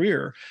your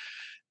career.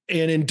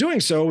 And in doing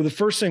so, the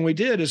first thing we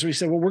did is we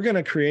said, well, we're going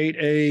to create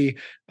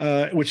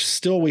which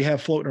still we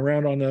have floating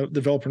around on the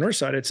Developerpreneur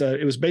side.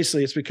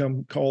 It's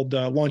become called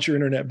Launch Your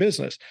Internet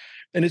Business.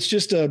 And it's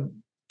just a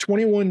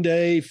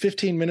 21-day,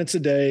 15 minutes a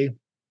day,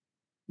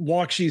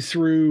 walks you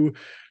through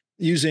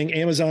using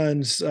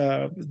Amazon's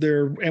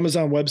their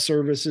Amazon Web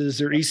Services,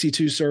 their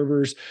EC2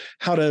 servers,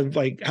 how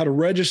to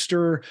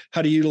register,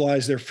 how to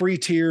utilize their free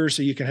tier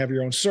so you can have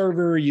your own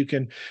server. You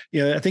can,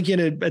 I think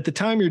at the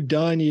time you're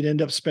done, you'd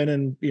end up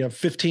spending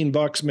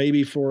 $15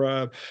 maybe for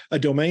a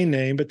domain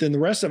name, but then the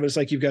rest of it is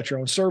like you've got your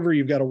own server,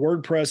 you've got a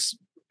WordPress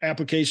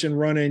application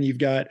running, you've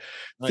got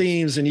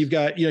themes, and you've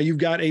got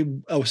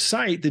a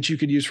site that you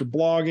could use for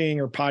blogging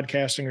or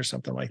podcasting or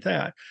something like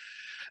that.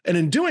 And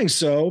in doing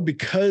so,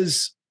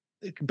 because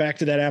back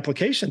to that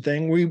application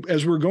thing,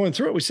 as we were going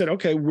through it, we said,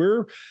 okay,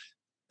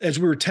 as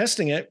we were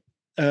testing it,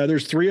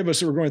 there's 3 of us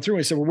that were going through, and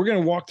we said, well, we're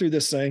going to walk through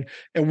this thing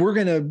and we're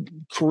going to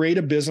create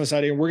a business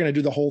idea and we're going to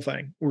do the whole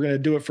thing. We're going to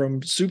do it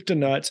from soup to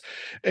nuts.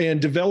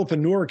 And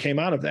Developerpreneur came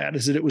out of that,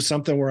 is that it was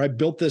something where I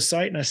built this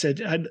site and I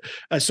said,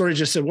 I sort of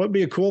just said, what would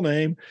be a cool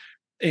name,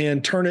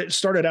 and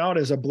started out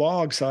as a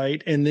blog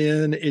site. And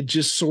then it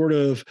just sort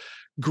of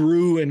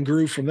grew and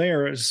grew from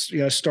there.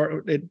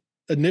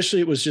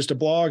 Initially it was just a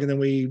blog, and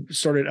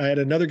then I had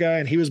another guy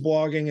and he was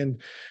blogging,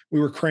 and we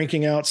were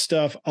cranking out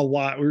stuff a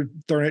lot. We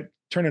were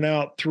turning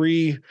out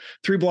three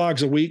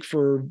blogs a week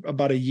for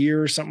about a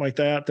year or something like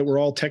that were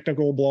all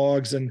technical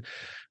blogs, and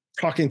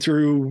talking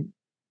through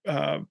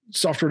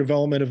software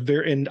development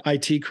in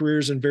IT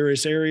careers in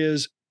various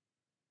areas,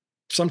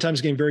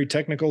 sometimes getting very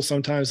technical,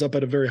 sometimes up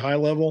at a very high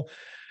level.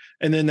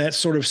 And then that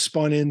sort of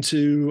spun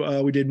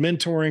into, we did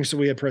mentoring. So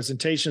we had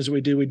presentations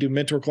we do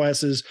mentor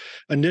classes.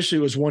 Initially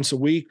it was once a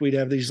week. We'd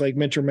have these like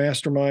mentor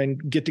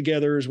mastermind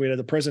get-togethers. We'd have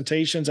the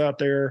presentations out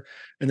there,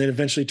 and then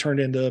eventually turned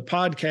into a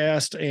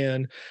podcast.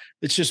 And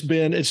it's just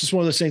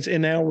one of those things.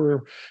 And now we're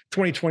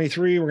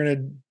 2023, we're going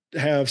to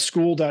have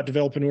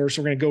school.developreneur.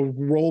 So we're going to go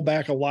roll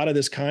back a lot of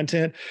this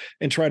content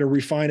and try to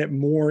refine it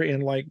more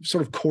in like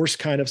sort of course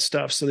kind of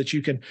stuff so that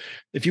you can,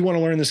 if you want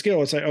to learn the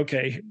skill, it's like,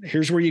 okay,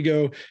 here's where you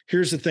go.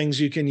 Here's the things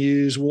you can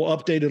use. We'll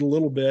update it a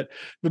little bit,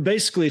 but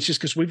basically it's just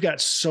because we've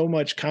got so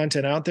much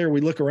content out there.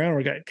 We look around and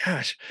we go,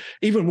 gosh,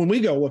 even when we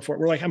go look for it,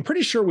 we're like, I'm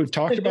pretty sure we've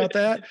talked about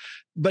that,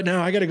 but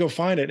now I got to go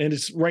find it. And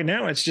it's right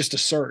now it's just a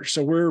search.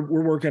 So we're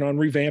working on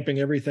revamping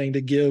everything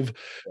to give,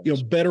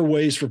 better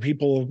ways for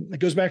people. It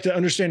goes back to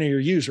understanding your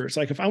user. It's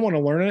like, if I want to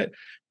learn it,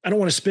 I don't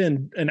want to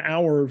spend an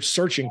hour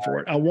searching for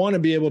it. I want to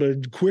be able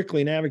to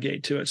quickly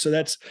navigate to it. So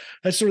that's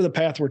sort of the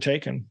path we're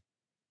taking.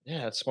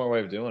 Yeah, it's a smart way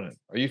of doing it.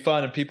 Are you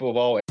finding people of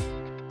all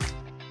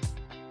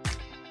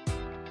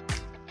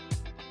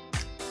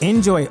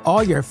Enjoy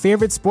all your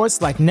favorite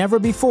sports like never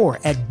before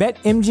at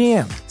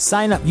BetMGM.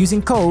 Sign up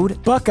using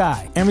code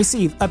Buckeye and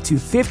receive up to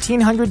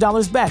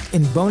 $1,500 back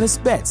in bonus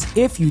bets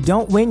if you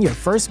don't win your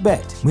first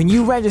bet. When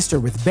you register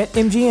with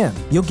BetMGM,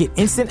 you'll get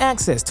instant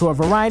access to a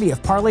variety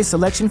of parlay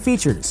selection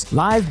features,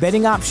 live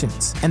betting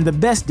options, and the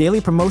best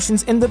daily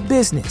promotions in the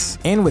business.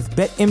 And with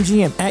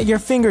BetMGM at your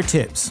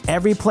fingertips,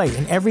 every play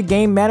and every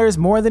game matters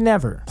more than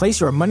ever.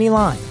 Place your money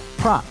line,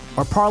 prop,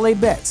 or parlay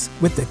bets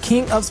with the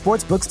king of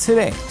sportsbooks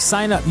today.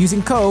 Sign up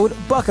using code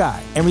Buckeye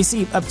and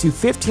receive up to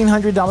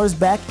 $1,500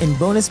 back in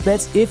bonus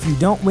bets if you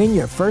don't win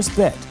your first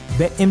bet.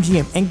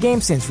 BetMGM and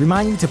GameSense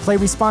remind you to play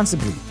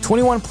responsibly.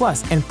 21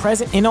 plus and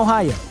present in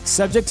Ohio,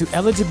 subject to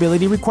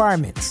eligibility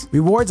requirements.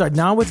 Rewards are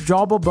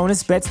non-withdrawable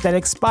bonus bets that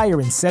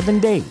expire in 7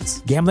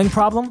 days. Gambling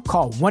problem?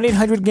 Call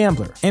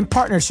 1-800-GAMBLER. In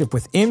partnership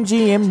with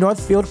MGM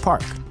Northfield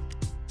Park.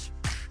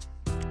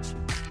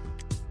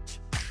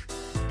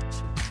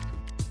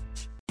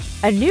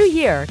 A new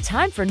year,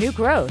 time for new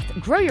growth.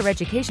 Grow your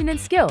education and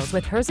skills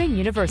with Herzing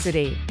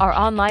University. Our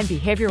online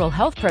behavioral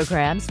health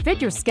programs fit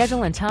your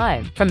schedule and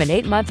time. From an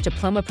 8-month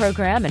diploma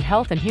program in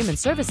health and human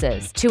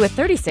services to a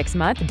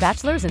 36-month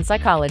bachelor's in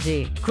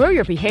psychology. Grow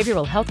your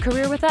behavioral health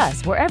career with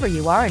us wherever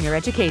you are in your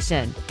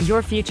education.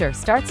 Your future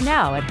starts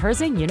now at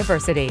Herzing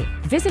University.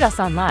 Visit us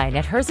online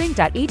at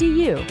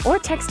herzing.edu or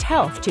text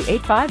health to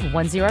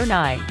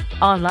 85109.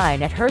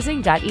 Online at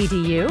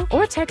herzing.edu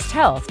or text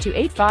health to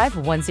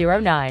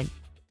 85109.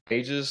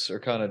 ages are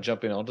kind of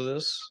jumping onto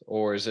this,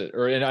 or is it,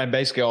 and I'm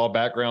basically all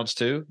backgrounds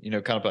too,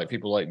 kind of like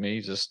people like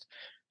me, just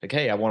like,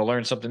 hey, I want to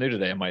learn something new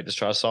today. I might just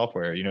try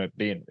software, and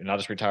I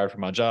just retired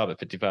from my job at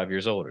 55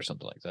 years old or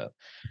something like that.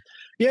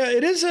 Yeah,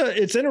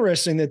 it's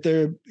interesting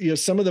that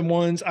some of the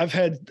ones I've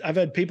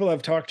had people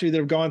I've talked to that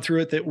have gone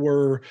through it that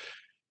were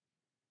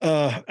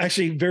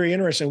actually very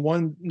interesting.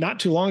 One not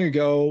too long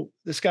ago,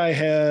 this guy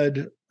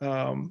had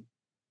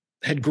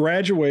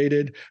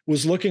graduated,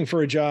 was looking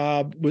for a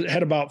job,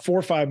 had about 4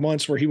 or 5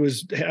 months where he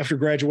was after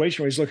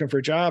graduation, where he's looking for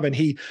a job. And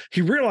he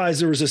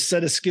realized there was a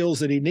set of skills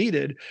that he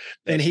needed,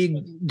 and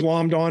he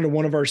glommed on to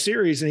one of our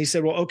series. And he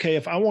said, well, okay,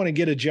 if I want to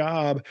get a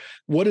job,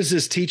 what does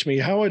this teach me?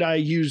 How would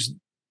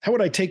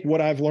I take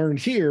what I've learned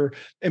here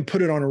and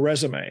put it on a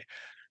resume?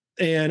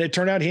 And it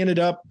turned out he ended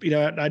up,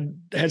 I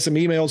had some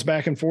emails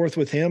back and forth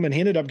with him, and he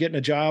ended up getting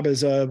a job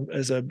as a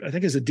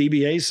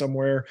DBA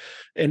somewhere.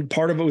 And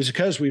part of it was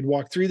because we'd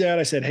walked through that.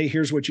 I said, hey,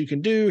 here's what you can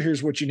do.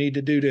 Here's what you need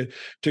to do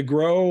to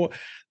grow.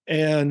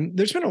 And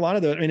there's been a lot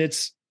of that. I mean,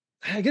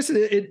 I guess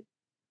it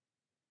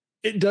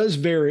does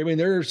vary. I mean,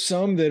 there are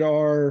some that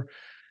are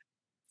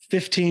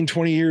 15,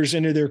 20 years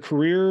into their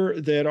career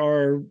that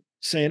are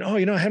saying, oh,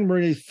 I hadn't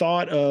really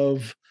thought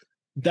of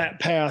that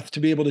path to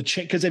be able to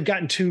change, because they've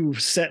gotten too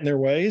set in their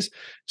ways.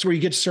 So where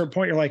you get to a certain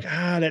point, you're like,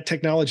 that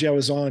technology I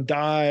was on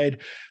died,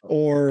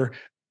 or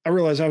I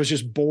realized I was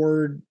just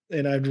bored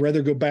and I'd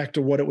rather go back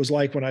to what it was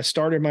like when I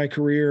started my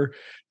career.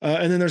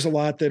 And then there's a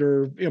lot that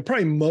are,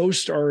 probably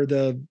most are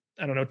the,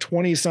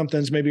 20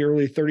 somethings, maybe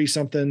early 30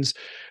 somethings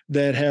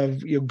that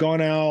have,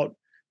 gone out,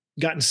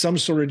 gotten some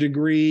sort of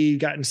degree,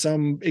 gotten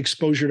some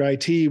exposure to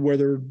IT,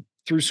 whether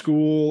through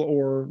school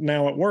or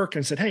now at work,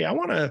 and said, hey, I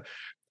want to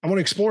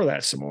explore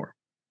that some more.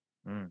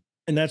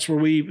 And that's where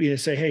we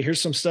say, hey,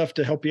 here's some stuff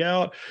to help you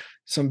out,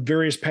 some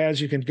various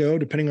paths you can go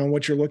depending on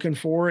what you're looking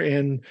for.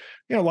 And,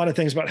 a lot of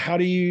things about how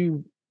do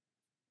you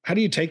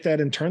take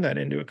that and turn that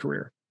into a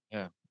career?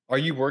 Yeah. Are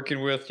you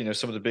working with,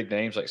 some of the big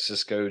names like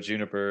Cisco,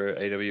 Juniper,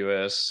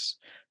 AWS,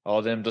 all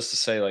of them, just to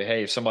say like,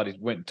 hey, if somebody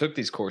went and took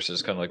these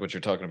courses, kind of like what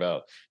you're talking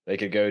about, they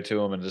could go to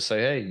them and just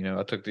say, hey,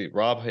 I took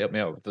Rob helped me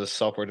out with this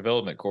software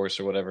development course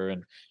or whatever.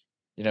 And,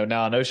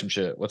 now I know some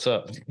shit. What's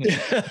up?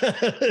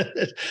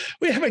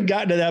 We haven't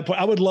gotten to that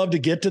point. I would love to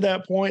get to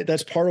that point.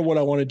 That's part of what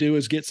I want to do,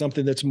 is get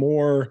something that's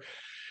more,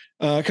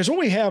 because what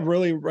we have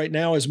really right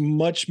now is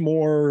much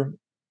more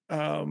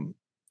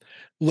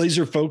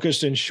laser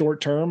focused and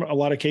short term. A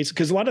lot of cases,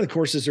 because a lot of the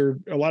courses a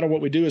lot of what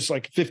we do is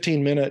like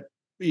 15-minute,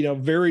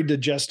 very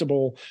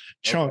digestible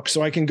chunk.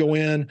 So I can go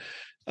in.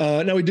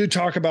 Now we do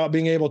talk about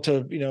being able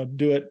to,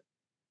 do it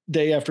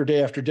day after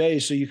day after day,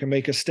 so you can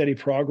make a steady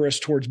progress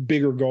towards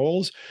bigger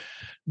goals.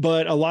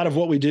 But a lot of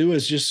what we do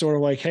is just sort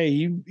of like, hey,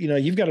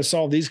 you've got to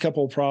solve these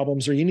couple of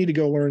problems, or you need to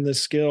go learn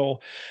this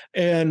skill.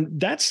 And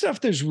that stuff,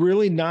 there's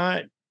really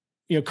not,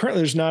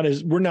 currently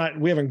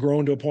we haven't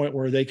grown to a point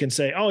where they can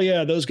say, oh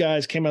yeah, those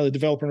guys came out of the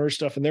developer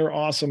stuff and they're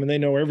awesome and they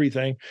know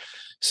everything.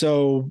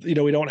 So, we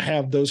don't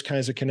have those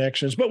kinds of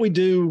connections, but we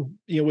do,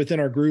 within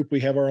our group,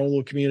 we have our own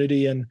little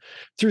community, and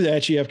through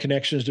that you have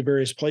connections to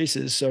various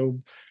places.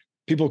 So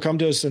people come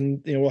to us and,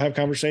 we'll have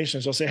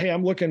conversations. They'll say, hey,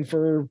 I'm looking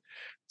for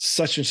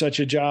such and such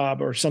a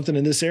job or something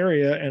in this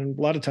area. And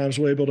a lot of times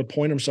we're able to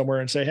point them somewhere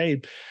and say,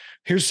 hey,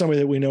 here's somebody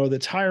that we know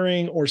that's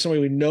hiring, or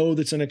somebody we know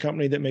that's in a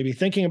company that may be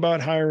thinking about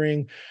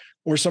hiring,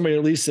 or somebody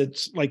at least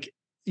that's like,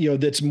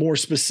 that's more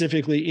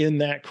specifically in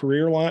that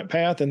career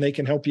path, and they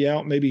can help you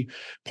out, maybe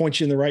point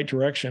you in the right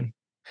direction.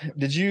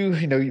 Did you,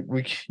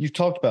 you've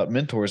talked about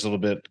mentors a little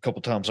bit, a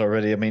couple times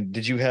already. I mean,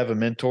 did you have a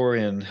mentor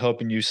in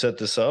helping you set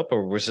this up,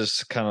 or was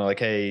this kind of like,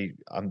 hey,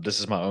 this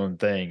is my own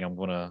thing, I'm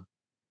going to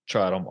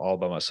try it all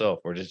by myself?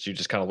 Or did you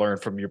just kind of learn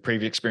from your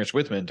previous experience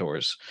with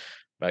mentors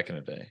back in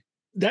the day?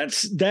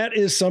 That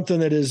is something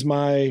that is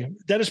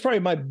probably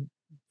my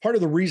part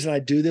of the reason I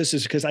do this,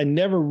 is because I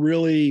never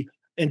really,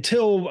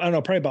 until, I don't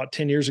know, probably about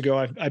 10 years ago,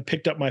 I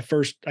picked up my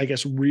first, I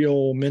guess,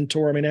 real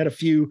mentor. I mean, I had a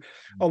few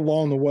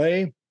along the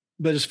way,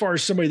 but as far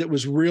as somebody that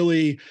was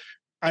really,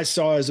 I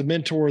saw as a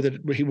mentor, that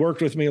he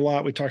worked with me a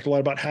lot. We talked a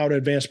lot about how to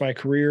advance my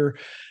career.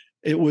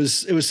 It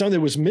was something that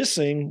was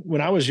missing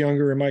when I was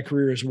younger in my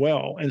career as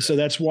well. And so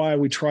that's why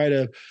we try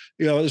to,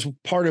 as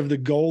part of the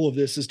goal of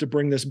this is to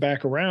bring this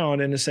back around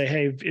and to say,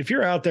 hey, if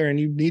you're out there and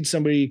you need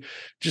somebody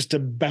just to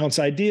bounce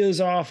ideas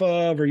off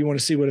of, or you want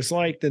to see what it's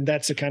like, then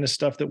that's the kind of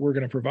stuff that we're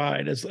going to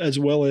provide, as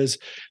well as,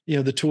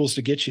 the tools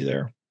to get you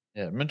there.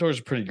 Yeah.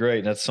 Mentors are pretty great.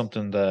 And that's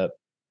something that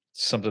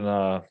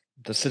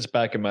sits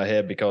back in my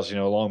head because,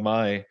 along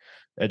my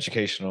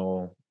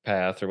educational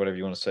path, or whatever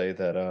you want to say,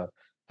 that,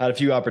 I had a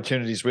few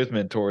opportunities with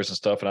mentors and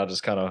stuff, and I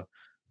just kind of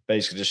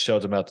basically just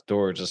shoved them out the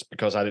door just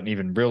because I didn't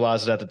even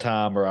realize it at the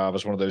time, or I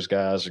was one of those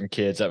guys and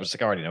kids that was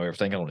like, I already know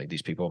everything. I don't need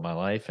these people in my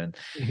life. And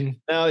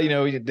now,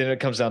 then it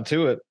comes down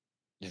to it.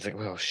 You think,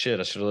 well, shit,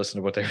 I should have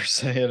listened to what they were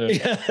saying.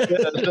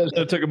 And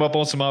I took them up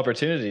on some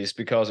opportunities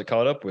because it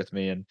caught up with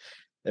me. And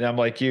I'm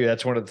like you,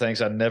 that's one of the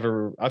things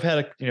I've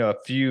had a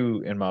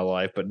few in my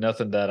life, but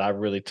nothing that I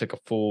really took a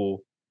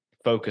full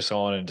focus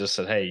on and just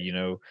said, hey,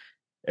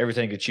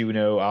 everything that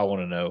I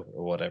want to know,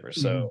 or whatever.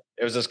 So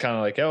it was just kind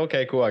of like, oh,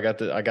 okay, cool. I got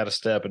to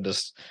step and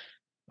just,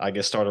 I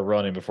guess, started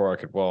running before I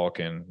could walk.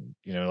 And,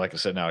 like I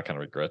said, now I kind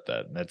of regret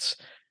that. And that's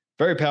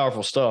very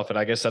powerful stuff. And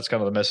I guess that's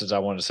kind of the message I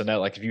wanted to send out.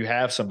 Like, if you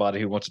have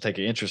somebody who wants to take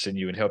an interest in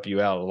you and help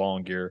you out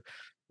along your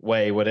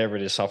way, whatever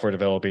it is, software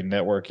developing,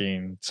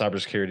 networking,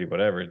 cybersecurity,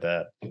 whatever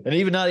that, and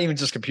even not even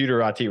just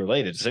computer IT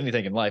related, just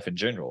anything in life in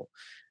general,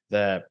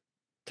 that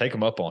take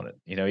them up on it,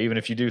 even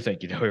if you do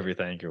think you know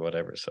everything or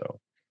whatever. So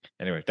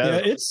anyway,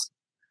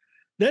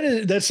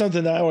 that's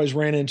something that I always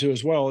ran into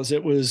as well. Is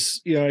it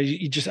was,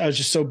 I was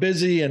just so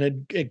busy,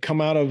 and it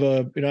come out of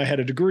I had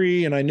a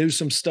degree and I knew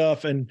some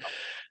stuff, and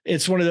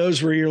it's one of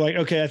those where you're like,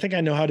 okay, I think I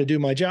know how to do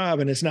my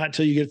job. And it's not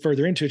till you get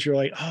further into it, you're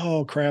like,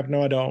 oh crap,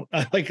 no, I don't.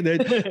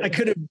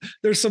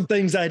 There's some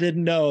things I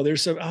didn't know.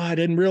 I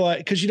didn't realize,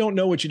 because you don't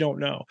know what you don't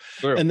know.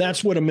 Sure. And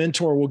that's what a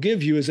mentor will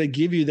give you, is they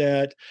give you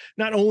that.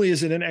 Not only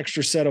is it an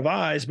extra set of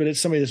eyes, but it's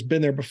somebody that's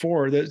been there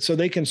before, so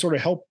they can sort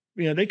of help,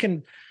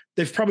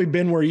 they've probably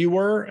been where you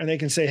were, and they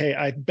can say, hey,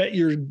 I bet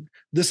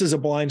this is a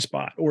blind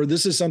spot, or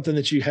this is something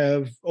that you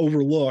have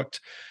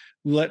overlooked.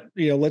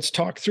 Let's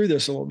talk through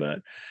this a little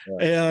bit.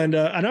 Right. And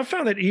I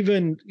found that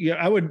even,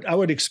 I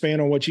would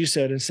expand on what you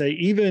said and say,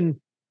 even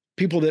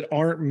people that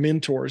aren't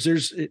mentors,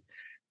 there's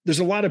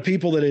a lot of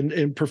people that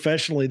in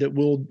professionally that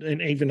will,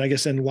 and even I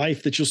guess in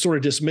life, that you'll sort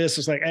of dismiss.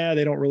 It's like,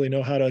 they don't really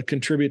know how to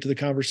contribute to the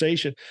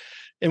conversation.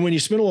 And when you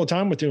spend a little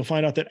time with them, you'll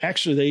find out that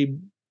actually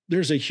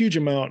there's a huge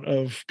amount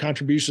of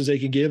contributions they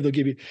can give. They'll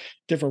give you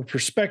different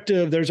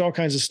perspective. There's all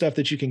kinds of stuff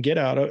that you can get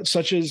out of,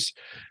 such as,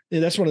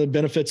 that's one of the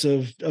benefits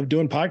of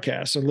doing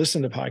podcasts and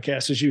listening to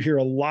podcasts, is you hear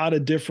a lot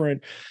of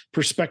different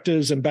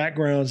perspectives and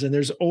backgrounds. And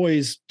there's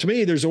always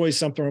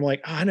something I'm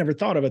like, I never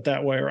thought of it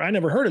that way, or I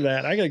never heard of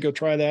that. I got to go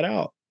try that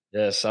out.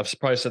 Yes. I've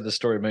probably said this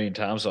story a million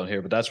times on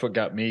here, but that's what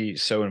got me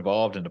so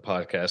involved into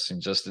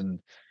podcasting.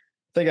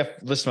 I think I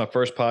listened to my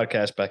first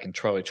podcast back in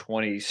probably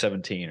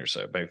 2017 or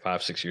so, maybe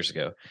 5-6 years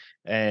ago.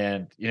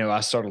 And,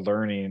 I started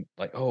learning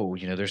like,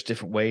 there's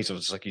different ways of,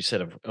 just like you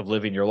said, of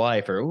living your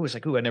life, or, it's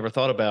like, I never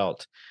thought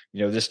about,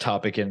 this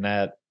topic in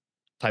that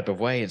type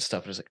of way and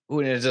stuff. And it's like,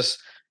 and it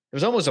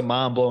was almost a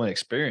mind blowing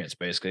experience.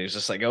 Basically, it was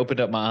just like, opened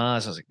up my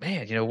eyes. I was like,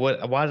 man,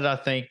 why did I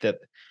think that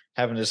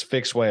having this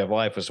fixed way of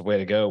life was the way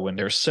to go, when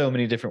there's so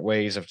many different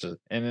ways and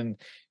then,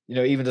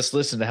 even just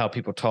listen to how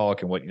people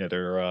talk and what,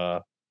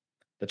 their,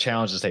 the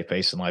challenges they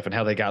face in life and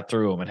how they got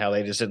through them, and how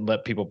they just didn't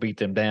let people beat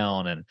them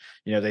down. And,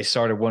 they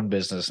started one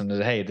business and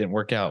hey, it didn't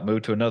work out,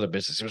 moved to another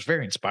business. It was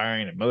very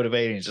inspiring and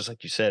motivating, just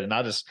like you said. And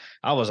I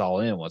was all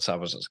in once I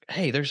was just,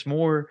 hey, there's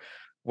more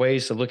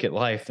ways to look at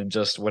life than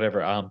just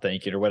whatever I'm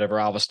thinking or whatever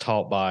I was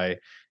taught by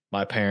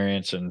my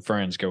parents and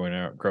friends growing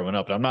up.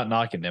 And I'm not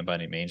knocking them by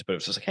any means, but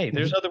it's just like, hey,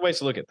 there's other ways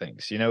to look at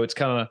things. It's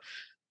kind of,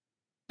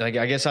 like,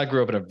 I guess I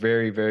grew up in a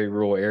very, very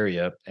rural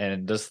area,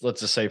 and let's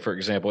just say, for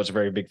example, it's a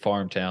very big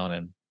farm town,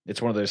 and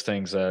it's one of those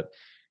things that,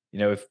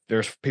 if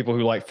there's people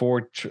who like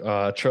Ford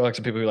trucks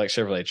and people who like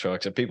Chevrolet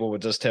trucks, and people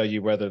would just tell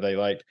you whether they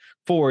like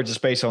Ford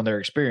just based on their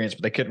experience,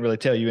 but they couldn't really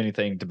tell you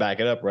anything to back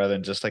it up, rather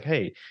than just like,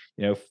 hey,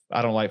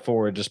 I don't like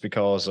Ford just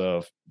because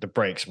of the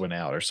brakes went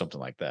out or something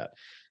like that.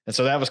 And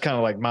so that was kind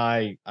of like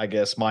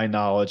my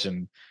knowledge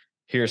and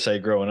hearsay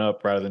growing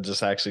up, rather than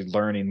just actually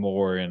learning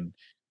more and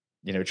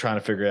trying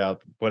to figure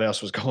out what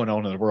else was going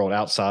on in the world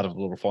outside of the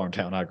little farm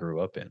town I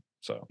grew up in.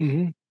 So,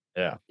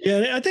 yeah.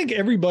 Yeah. I think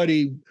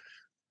everybody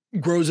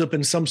grows up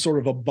in some sort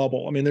of a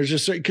bubble. I mean, there's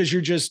just, because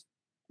you're just,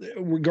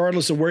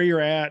 regardless of where you're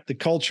at, the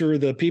culture,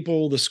 the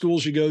people, the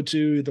schools you go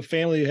to, the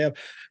family you have,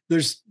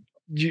 it's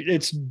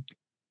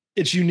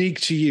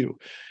unique to you.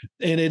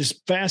 And it's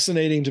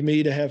fascinating to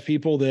me to have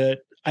people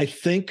that I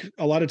think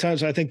a lot of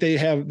times, I think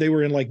they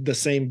were in like the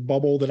same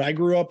bubble that I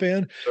grew up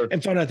in, sure,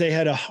 and found out they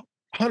had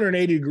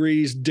 180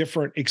 degrees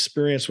different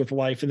experience with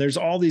life. And there's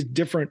all these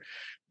different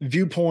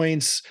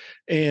viewpoints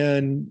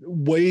and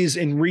ways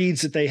and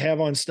reads that they have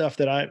on stuff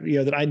that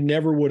I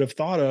never would have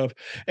thought of.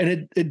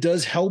 And it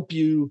does help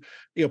you,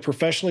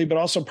 professionally, but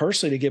also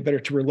personally, to get better,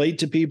 to relate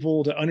to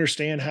people, to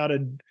understand how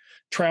to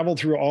travel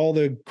through all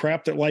the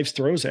crap that life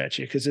throws at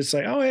you. Cause it's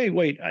like, oh, hey,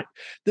 wait,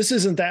 this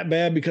isn't that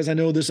bad because I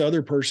know this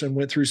other person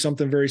went through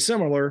something very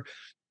similar,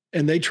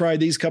 and they tried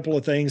these couple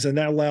of things and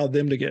that allowed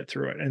them to get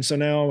through it. And so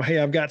now, hey,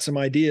 I've got some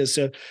ideas.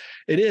 So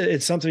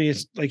it's something,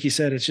 it's like you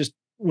said, it's just,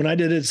 when I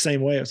did it the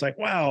same way, it's like,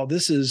 wow,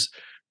 this is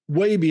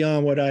way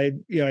beyond what I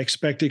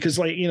expected. Cause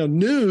like,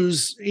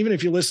 news, even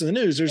if you listen to the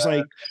news,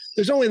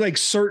 there's only like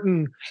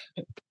certain,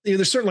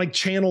 there's certain like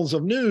channels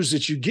of news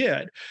that you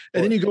get.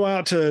 And then you go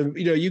out to,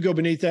 you go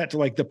beneath that to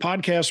like the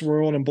podcast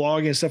world and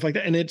blogging and stuff like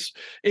that. And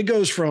it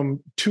goes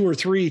from 2 or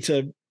 3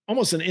 to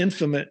almost an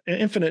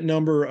infinite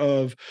number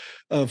of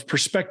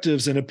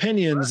perspectives and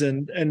opinions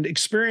and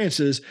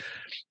experiences.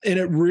 And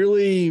it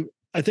really,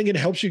 I think it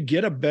helps you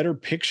get a better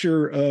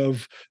picture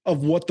of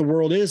what the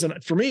world is.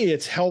 And for me,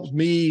 it's helped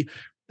me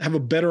have a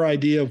better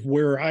idea of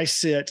where I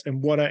sit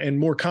and and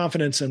more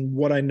confidence in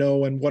what I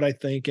know and what I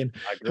think and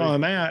how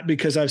I'm at,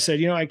 because I've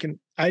said, I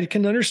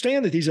can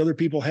understand that these other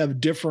people have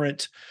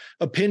different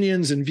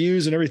opinions and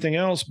views and everything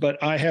else, but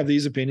I have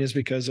these opinions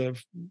because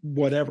of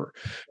whatever.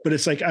 But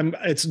it's like,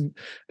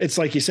 it's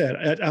like you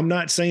said, I'm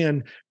not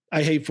saying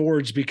I hate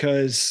Fords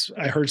because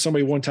I heard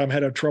somebody one time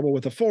had a trouble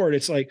with a Ford.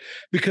 It's like,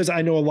 because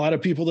I know a lot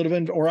of people that have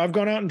been, or I've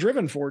gone out and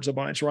driven Fords a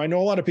bunch, or I know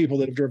a lot of people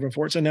that have driven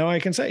Fords. And now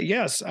I can say,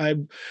 yes,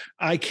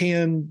 I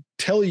can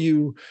tell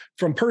you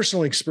from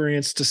personal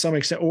experience to some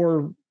extent,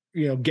 or,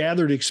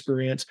 gathered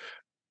experience,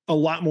 a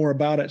lot more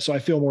about it. So I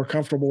feel more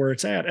comfortable where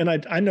it's at. And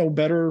I know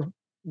better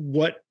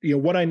what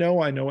I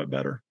know it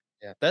better.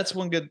 Yeah. That's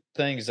one good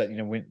thing is that,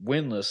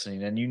 when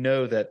listening, and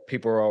that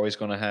people are always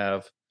going to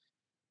have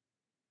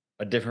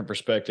a different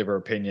perspective or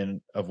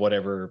opinion of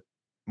whatever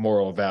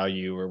moral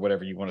value or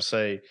whatever you want to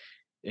say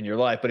in your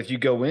life. But if you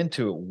go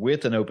into it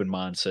with an open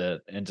mindset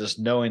and just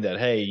knowing that,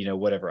 hey,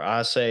 whatever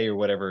I say or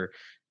whatever,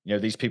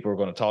 these people are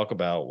going to talk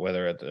about,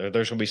 whether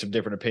there's going to be some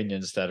different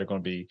opinions that are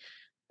going to be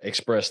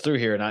expressed through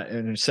here.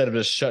 And instead of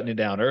just shutting it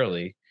down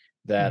early,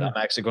 that I'm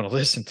actually going to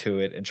listen to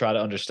it and try to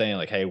understand,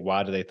 like, hey,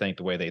 why do they think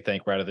the way they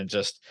think, rather than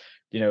just,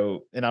 and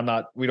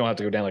we don't have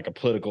to go down like a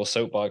political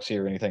soapbox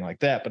here or anything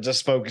like that, but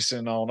just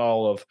focusing on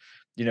all of,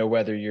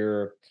 whether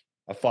you're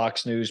a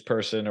Fox News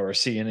person or a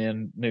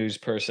CNN news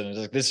person, it's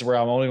like, this is where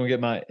I'm only going to get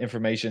my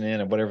information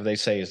in, and whatever they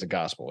say is the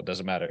gospel. It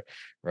doesn't matter.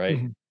 Right.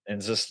 Mm-hmm.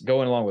 And just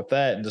going along with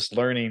that and just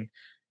learning,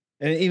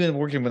 and even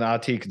working with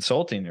IT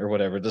consulting or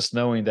whatever, just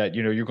knowing that,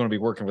 you're going to be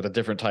working with a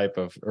different type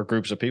of, or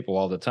groups of people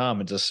all the time,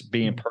 and just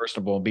being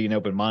personable and being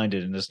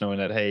open-minded, and just knowing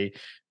that, hey,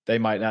 they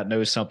might not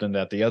know something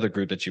that the other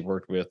group that you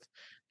worked with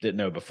didn't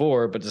know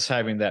before, but just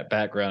having that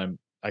background and,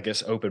 I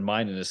guess,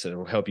 open-mindedness that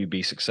will help you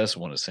be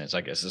successful in a sense.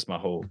 I guess is my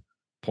whole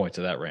point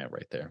to that rant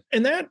right there.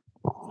 And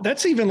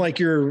that's even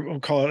like I'll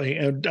call it,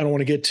 I don't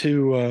want to get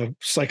too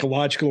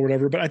psychological or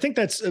whatever, but I think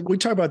we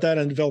talk about that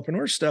on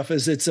developer stuff,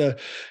 is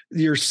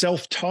your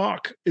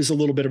self-talk is a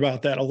little bit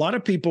about that. A lot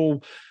of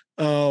people,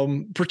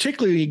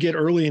 particularly when you get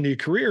early into your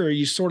career,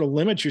 you sort of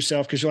limit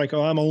yourself because you're like,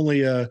 oh, I'm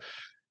only a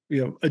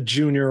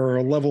junior or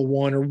a level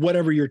 1 or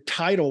whatever your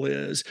title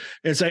is,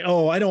 and say,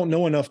 oh, I don't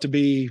know enough to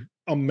be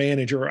a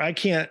manager. I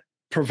can't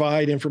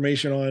provide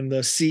information on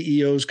the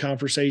CEO's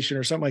conversation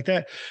or something like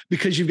that,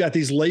 because you've got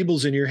these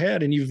labels in your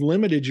head and you've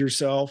limited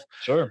yourself.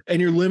 Sure. And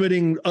you're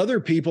limiting other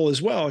people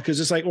as well. Because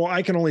it's like, well,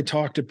 I can only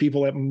talk to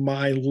people at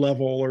my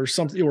level or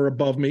something, or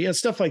above me, and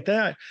stuff like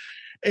that.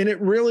 And it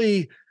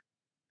really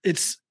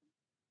is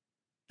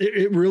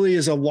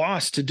a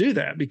loss to do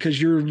that,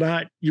 because you're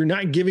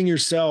not giving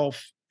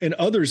yourself and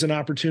others an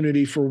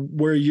opportunity for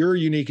where your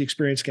unique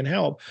experience can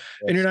help.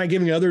 Yes. And you're not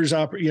giving others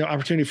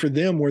opportunity for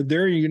them where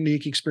their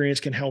unique experience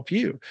can help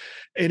you.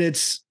 And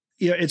it's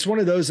one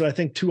of those that I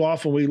think too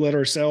often we let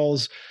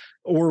ourselves,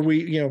 or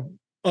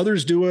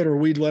others do it, or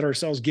we'd let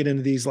ourselves get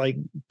into these like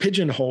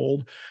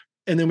pigeonholed,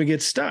 and then we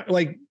get stuck.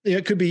 Like,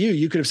 it could be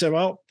you could have said,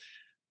 well,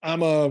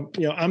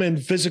 I'm in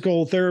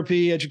physical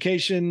therapy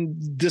education.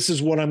 This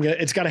is what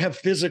it's got to have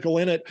physical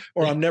in it,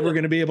 or I'm never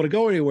going to be able to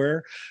go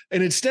anywhere.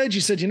 And instead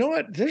you said, you know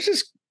what, there's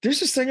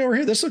this thing over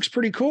here. This looks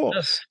pretty cool.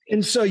 Yes.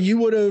 And so you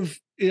would have,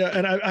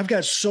 and I've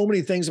got so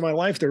many things in my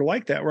life that are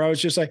like that, where I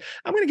was just like,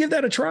 I'm going to give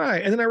that a try.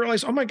 And then I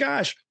realized, oh my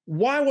gosh,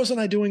 why wasn't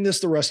I doing this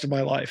the rest of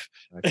my life?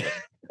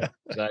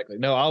 Exactly.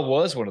 No, I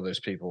was one of those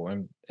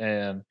people.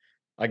 And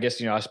I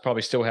guess, I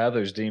probably still have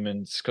those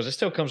demons because it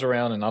still comes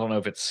around, and I don't know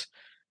if it's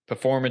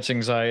performance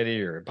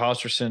anxiety or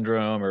imposter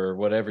syndrome or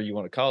whatever you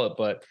want to call it.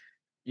 But,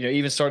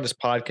 even starting this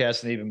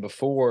podcast, and even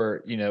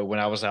before, when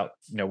I was out,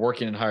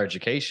 working in higher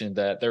education,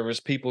 that there was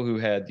people who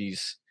had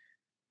these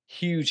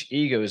huge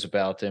egos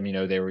about them.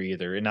 They were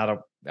either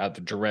not out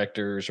the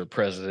directors or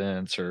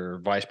presidents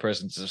or vice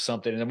presidents of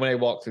something. And then when they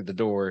walked through the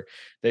door,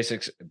 they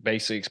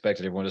basically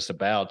expected everyone just to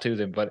bow to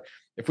them. But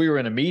if we were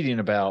in a meeting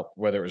about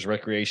whether it was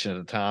recreation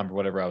at the time or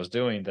whatever I was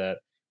doing, that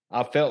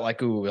I felt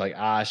like,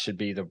 I should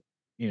be the,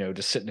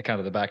 just sit in the kind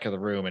of the back of the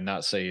room and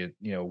not say,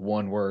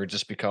 one word,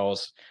 just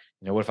because,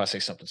 what if I say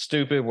something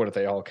stupid? What if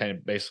they all kind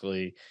of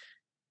basically,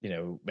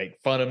 make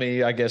fun of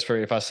me, I guess, for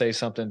if I say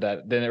something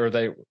that then,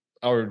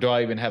 or do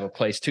I even have a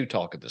place to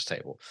talk at this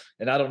table?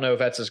 And I don't know if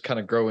that's just kind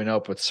of growing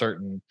up with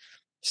certain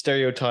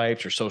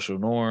stereotypes or social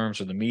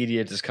norms, or the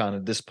media just kind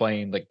of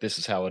displaying like, this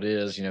is how it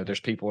is. There's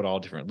people at all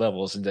different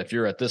levels. And if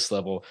you're at this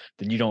level,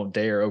 then you don't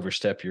dare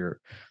overstep or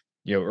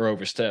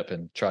overstep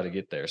and try to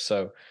get there.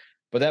 So,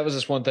 but that was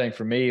just one thing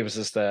for me. It was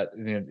just that,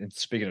 and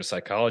speaking of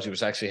psychology, it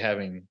was actually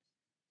having,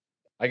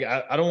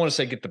 I don't want to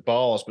say get the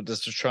balls, but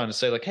just trying to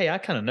say like, hey, I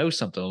kind of know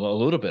something a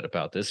little bit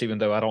about this, even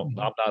though I'm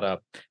not a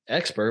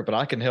expert, but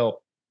I can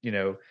help,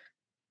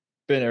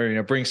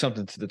 bring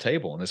something to the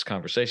table in this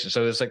conversation.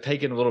 So it's like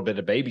taking a little bit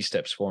of baby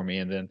steps for me,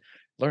 and then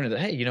learning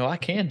that, hey, I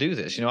can do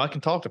this. I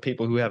can talk to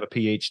people who have a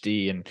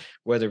PhD, and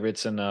whether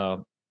it's in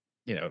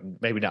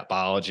maybe not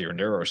biology or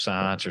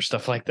neuroscience or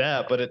stuff like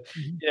that, but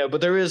but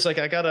there is like,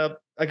 I got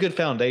a good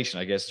foundation,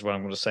 I guess is what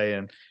I'm going to say.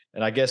 And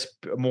I guess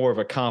more of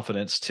a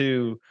confidence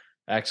to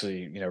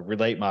actually,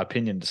 relate my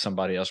opinion to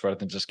somebody else rather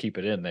than just keep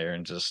it in there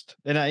and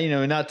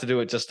not to do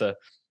it just to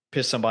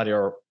piss somebody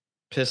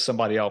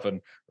off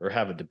or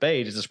have a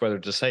debate. It's just whether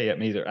to say,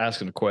 I'm either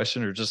asking a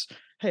question or just,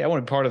 hey, I want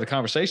to be part of the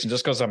conversation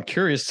just because I'm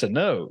curious to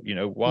know,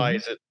 why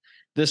is it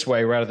this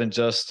way, rather than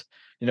just,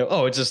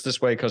 oh, it's just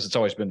this way because it's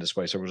always been this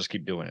way, so we'll just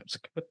keep doing it. It's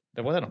like,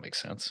 well, that don't make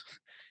sense.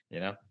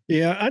 Yeah,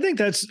 I think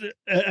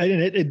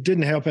it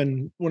didn't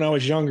happen when I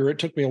was younger. It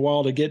took me a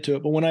while to get to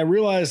it. But when I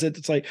realized that,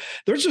 it's like,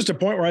 there's just a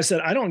point where I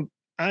said,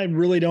 I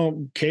really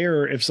don't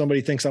care if somebody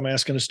thinks I'm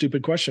asking a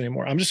stupid question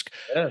anymore.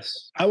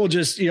 I will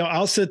just,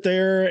 I'll sit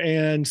there,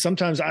 and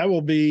sometimes I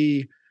will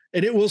be,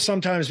 and it will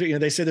sometimes be,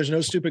 they say there's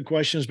no stupid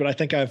questions, but I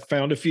think I've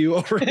found a few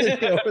over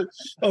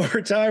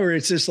time where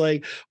it's just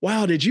like,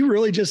 wow, did you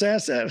really just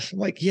ask that? I'm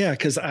like, yeah,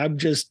 because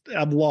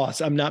I'm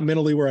lost. I'm not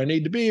mentally where I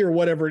need to be, or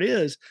whatever it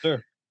is.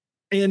 Sure.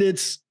 And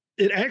it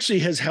actually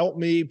has helped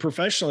me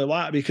professionally a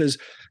lot, because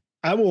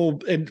I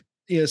will, and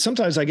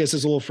sometimes I guess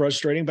it's a little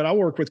frustrating, but I'll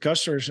work with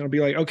customers and I'll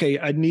be like, okay,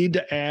 I need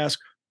to ask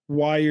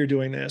why you're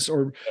doing this,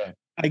 or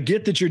I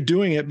get that you're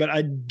doing it, but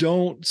I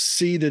don't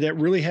see that it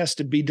really has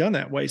to be done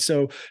that way.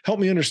 So help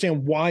me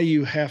understand why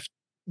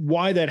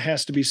that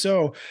has to be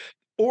so.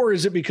 Or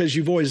is it because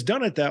you've always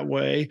done it that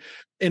way?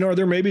 And are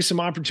there maybe some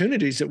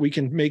opportunities that we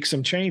can make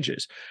some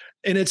changes?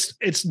 And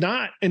it's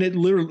not, and it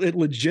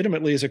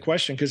legitimately is a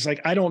question, because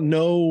like, I don't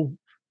know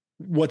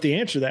what the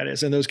answer to that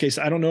is in those cases.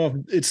 I don't know if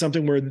it's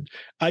something where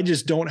I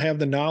just don't have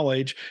the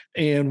knowledge,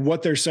 and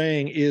what they're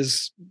saying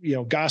is,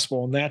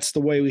 gospel, and that's the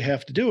way we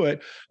have to do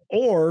it.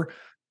 Or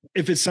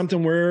if it's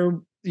something where,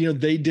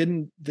 they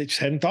just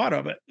hadn't thought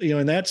of it,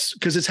 and that's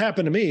because it's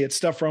happened to me. It's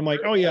stuff where I'm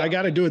like, oh yeah, I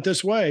got to do it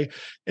this way.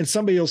 And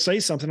somebody will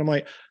say something. I'm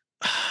like,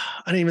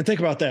 I didn't even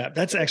think about that.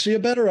 That's actually a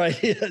better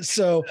idea.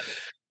 So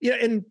yeah.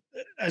 And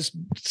I was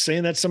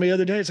saying that somebody the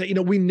other day, it's like,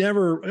 we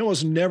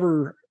almost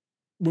never,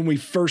 when we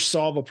first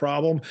solve a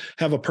problem,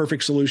 have a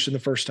perfect solution the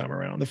first time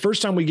around. The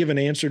first time we give an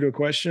answer to a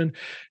question,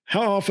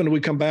 how often do we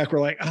come back? We're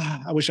like,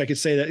 I wish I could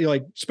say that.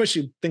 Like,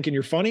 especially thinking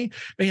you're funny,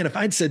 man, if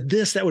I'd said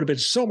this, that would have been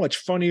so much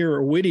funnier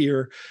or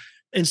wittier.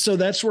 And so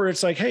that's where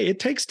it's like, hey, it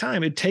takes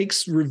time. It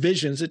takes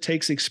revisions. It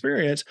takes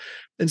experience.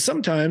 And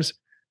sometimes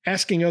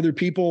asking other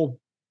people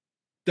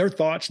their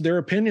thoughts, their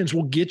opinions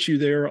will get you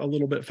there a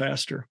little bit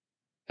faster.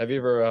 Have you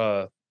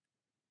ever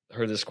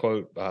heard this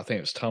quote? I think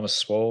it was Thomas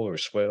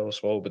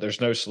Sowell, but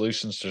there's no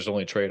solutions. There's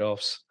only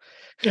trade-offs.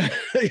 Yeah.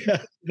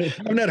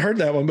 I've not heard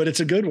that one, but it's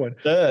a good one.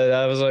 Yeah,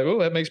 I was like, oh,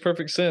 that makes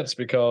perfect sense,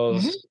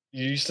 because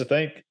you used to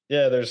think,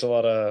 there's a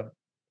lot of,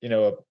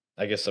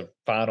 I guess a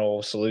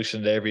final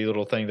solution to every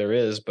little thing there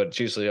is, but it's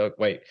usually, oh,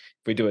 wait,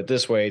 if we do it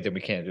this way, then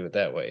we can't do it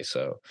that way.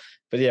 So,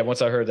 but yeah,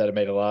 once I heard that, it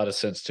made a lot of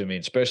sense to me,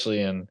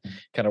 especially in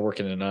kind of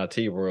working in an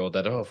IT world,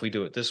 that, if we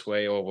do it this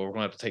way, we're going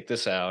to have to take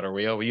this out, or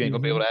you ain't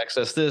gonna be able to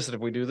access this. And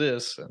if we do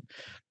this, and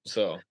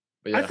so,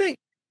 but yeah. I think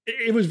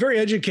it was very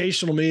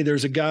educational to me.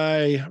 There's a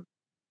guy,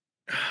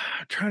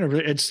 trying to,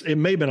 it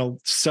may have been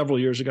several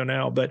years ago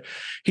now, but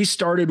he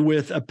started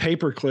with a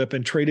paperclip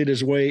and traded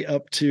his way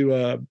up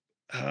to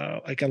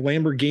like a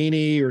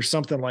Lamborghini or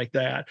something like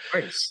that.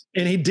 Nice.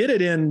 And he did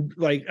it in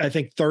like, I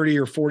think 30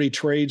 or 40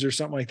 trades or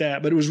something like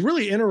that. But it was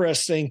really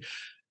interesting,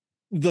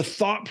 the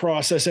thought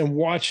process and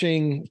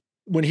watching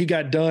when he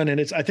got done. And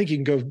I think you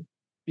can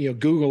go,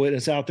 Google it.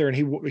 It's out there. And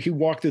he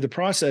walked through the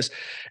process.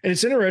 And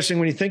it's interesting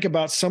when you think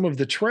about some of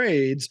the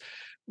trades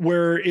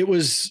where it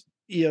was,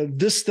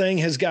 this thing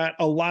has got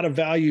a lot of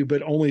value,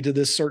 but only to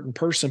this certain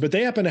person. But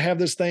they happen to have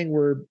this thing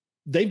where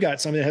they've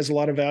got something that has a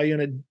lot of value,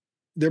 and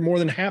they're more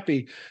than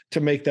happy to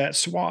make that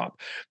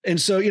swap. And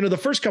so, the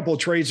first couple of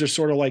trades are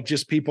sort of like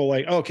just people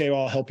like, okay,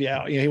 well, I'll help you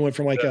out. He went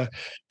from like I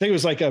think it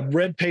was like a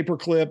red paper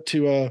clip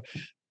to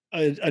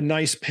a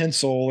nice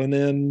pencil. And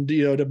then,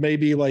 to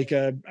maybe like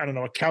a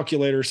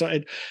calculator or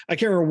something. I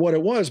can't remember what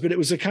it was, but it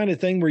was the kind of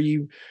thing where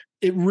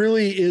it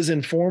really is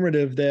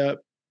informative that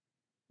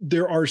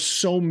there are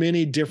so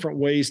many different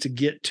ways to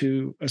get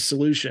to a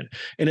solution.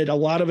 And a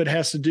lot of it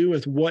has to do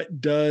with what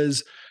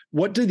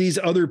do these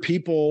other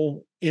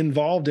people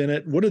involved in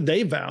it, what do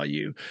they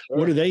value? Sure.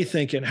 What are they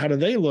thinking? How do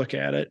they look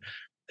at it?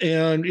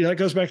 And it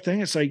goes back to the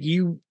thing. It's like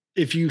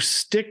if you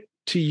stick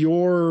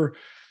to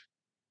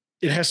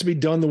it has to be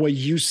done the way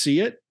you see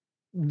it,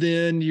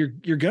 then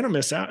you're going to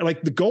miss out.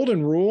 Like the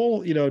golden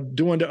rule,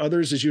 do unto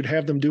others as you'd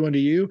have them do unto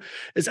you,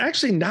 is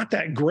actually not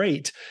that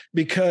great,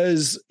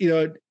 because,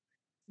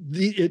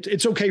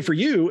 it's okay for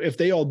you if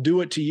they all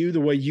do it to you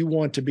the way you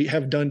want to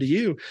have done to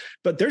you,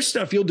 but there's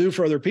stuff you'll do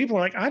for other people.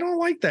 Like, I don't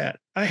like that.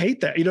 I hate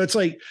that. It's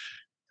like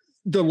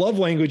the love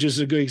language is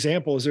a good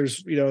example. Is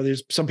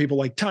there's some people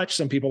like touch,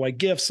 some people like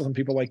gifts, some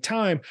people like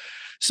time.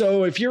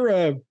 So if you're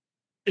a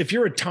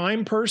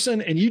time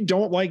person and you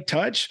don't like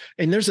touch,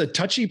 and there's a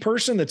touchy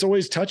person that's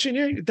always touching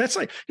you, that's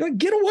like,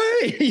 get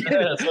away.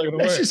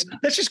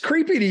 That's just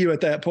creepy to you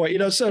at that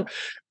point, So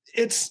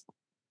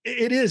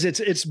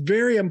it's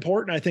very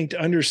important, I think, to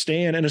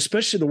understand, and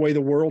especially the way the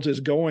world is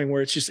going,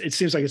 where it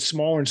seems like it's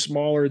smaller and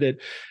smaller,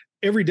 that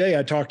every day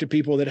I talk to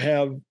people that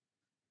have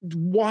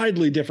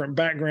widely different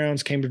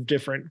backgrounds, came from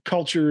different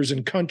cultures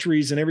and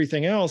countries and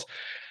everything else.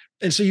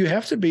 And so you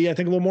have to be, I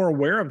think, a little more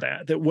aware of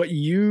that what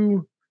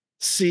you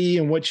see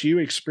and what you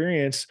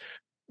experience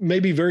may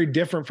be very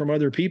different from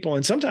other people.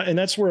 And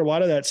that's where a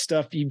lot of that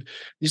stuff, you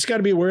just got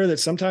to be aware that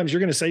sometimes you're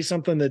going to say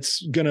something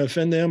that's going to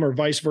offend them, or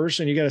vice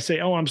versa. And you got to say,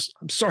 oh, I'm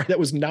sorry, that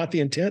was not the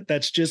intent.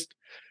 That's just,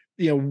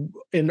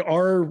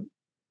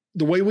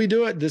 the way we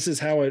do it, this is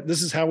how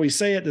we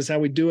say it, this is how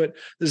we do it,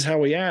 this is how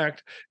we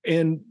act,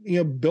 and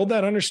build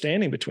that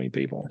understanding between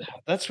people.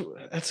 It's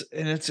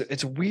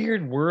a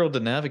weird world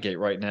to navigate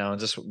right now. And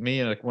just me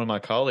and one of my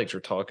colleagues were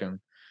talking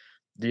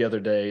the other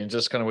day, and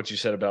just kind of what you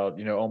said about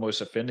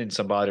almost offending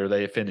somebody, or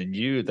they offending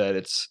you. That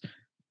it's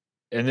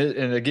and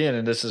again,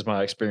 and this is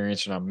my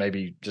experience, and I'm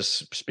maybe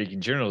just speaking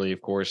generally,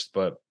 of course,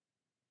 but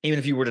even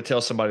if you were to tell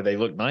somebody they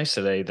look nice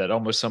today, that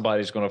almost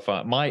somebody's going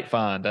to might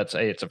find that's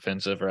it's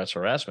offensive, or that's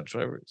harassment, or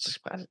whatever. It's just,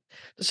 I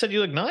just said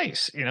you look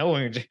nice.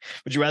 Would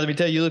you rather me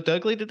tell you looked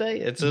ugly today?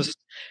 It's just,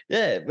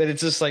 but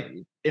it's just like,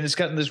 and it's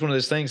gotten this one of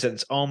those things that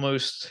it's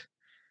almost.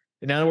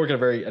 And I work in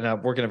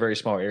a very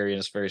small area, in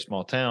a very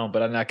small town,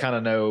 but I kind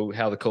of know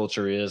how the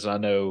culture is. And I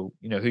know,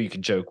 who you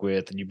can joke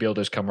with, and you build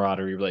those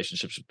camaraderie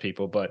relationships with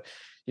people. But,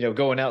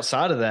 going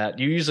outside of that,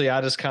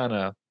 I just kind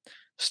of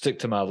stick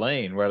to my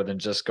lane rather than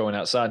just going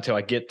outside until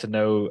I get to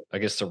know, I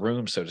guess, the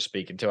room, so to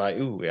speak, until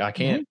I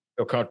can't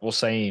feel comfortable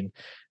saying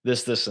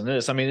this, and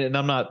this. I mean, and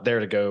I'm not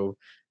there to go,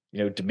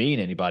 demean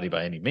anybody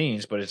by any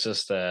means, but it's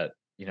just that,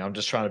 I'm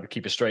just trying to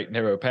keep a straight,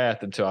 narrow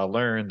path until I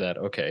learn that,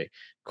 okay,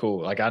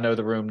 cool. Like, I know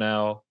the room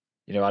now.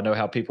 I know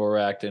how people are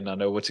acting. I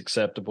know what's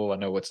acceptable. I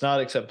know what's not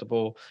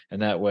acceptable.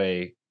 And that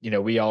way,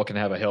 we all can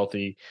have a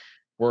healthy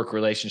work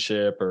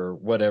relationship or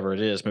whatever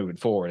it is moving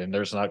forward. And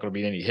there's not going to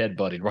be any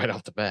headbutting right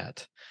off the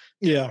bat.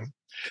 Yeah.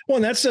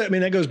 Well, and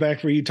that goes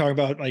back where you talk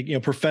about, like,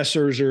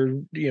 professors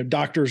or,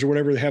 doctors or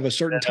whatever, they have a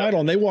certain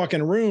title, and they walk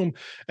in a room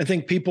and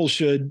think people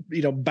should,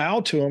 bow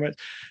to them.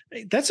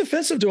 That's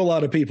offensive to a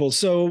lot of people.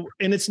 So,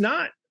 and it's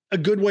not a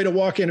good way to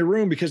walk in a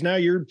room, because now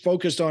you're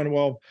focused on,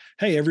 well,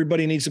 hey,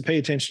 everybody needs to pay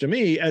attention to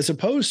me, as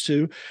opposed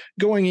to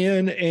going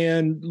in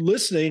and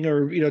listening,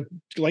 or,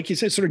 like you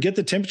said, sort of get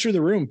the temperature of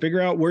the room, figure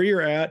out where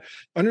you're at,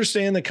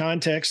 understand the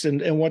context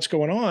and what's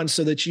going on,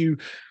 so that you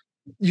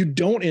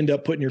don't end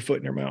up putting your foot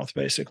in your mouth,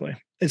 basically.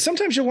 And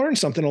sometimes you learn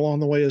something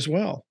along the way as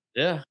well.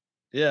 Yeah.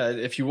 Yeah.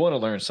 If you want to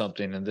learn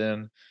something, and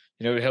then,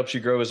 it helps you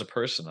grow as a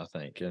person, I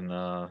think. And,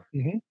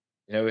 it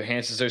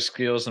enhances their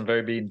skills and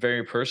being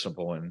very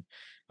personable. And,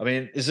 I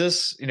mean, is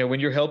this, when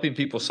you're helping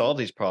people solve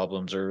these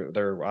problems, or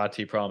their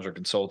IT problems, or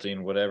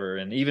consulting, whatever,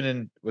 and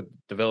even with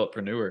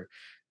Developreneur,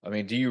 I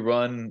mean, do you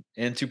run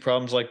into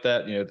problems like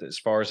that, as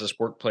far as this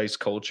workplace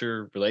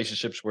culture,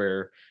 relationships,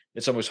 where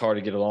it's almost hard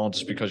to get along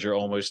just because you're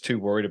almost too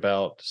worried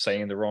about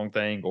saying the wrong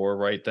thing or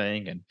right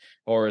thing?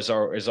 Or is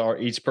our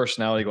each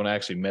personality going to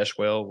actually mesh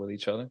well with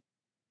each other?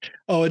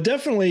 Oh,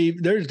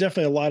 there's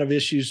definitely a lot of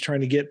issues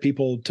trying to get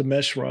people to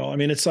mesh well. I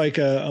mean, it's like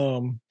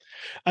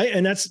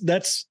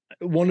that's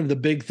one of the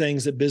big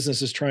things that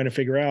business is trying to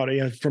figure out.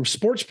 From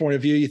sports point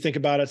of view, you think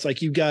about it, it's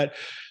like you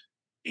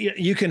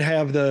can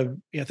have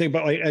think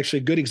about, like, actually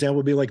a good example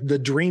would be like the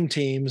dream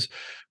teams,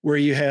 where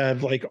you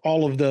have like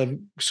all of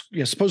the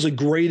supposedly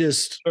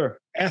greatest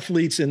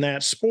athletes in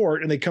that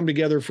sport, and they come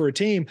together for a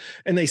team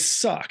and they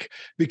suck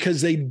because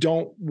they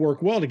don't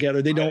work well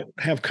together. They don't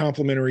have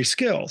complementary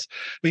skills.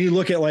 When you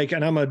look at like,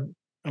 and I'm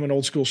an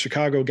old school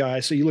Chicago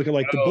guy. So you look at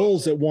like the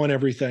Bulls that won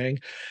everything,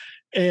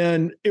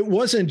 and it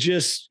wasn't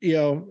just,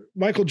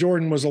 Michael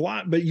Jordan was a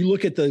lot, but you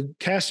look at the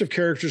cast of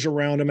characters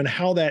around him and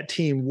how that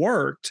team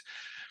worked.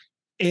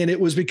 And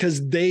it was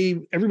because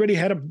everybody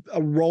had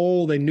a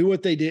role, they knew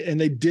what they did, and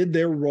they did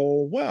their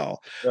role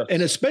well. Yes.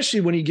 And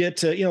especially when you get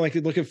to, like,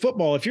 look at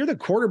football, if you're the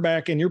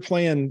quarterback and you're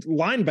playing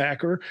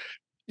linebacker,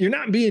 you're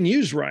not being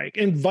used right,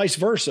 and vice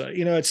versa.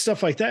 It's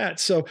stuff like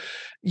that. So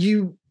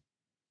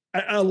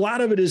a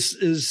lot of it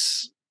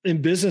is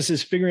in business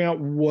is figuring out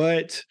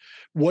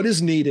what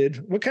is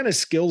needed, what kind of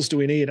skills do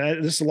we need.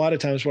 This is a lot of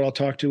times what I'll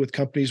talk to with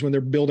companies when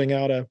they're building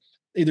out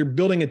either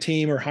building a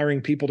team or hiring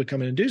people to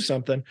come in and do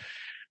something.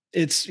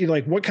 It's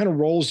like, what kind of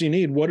roles do you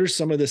need? What are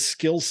some of the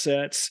skill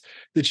sets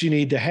that you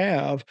need to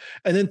have?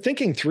 And then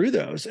thinking through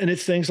those. And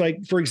it's things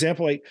like, for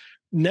example, like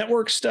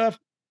network stuff,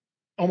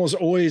 almost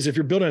always, if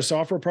you're building a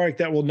software product,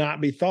 that will not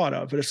be thought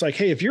of. But it's like,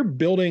 hey, if you're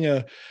building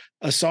a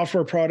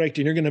software product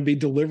and you're going to be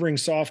delivering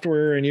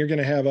software and you're going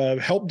to have a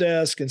help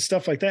desk and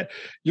stuff like that,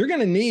 you're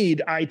going to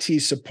need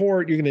IT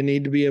support. You're going to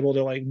need to be able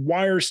to like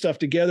wire stuff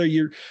together.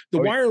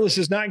 Wireless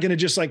is not going to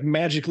just like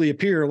magically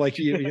appear like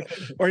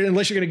or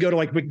unless you're going to go to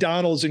like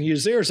McDonald's and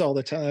use theirs all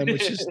the time,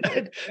 which is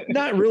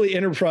not really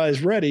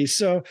enterprise ready.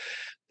 So,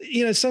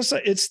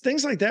 it's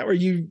things like that where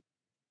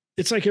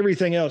it's like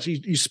everything else.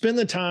 You spend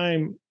the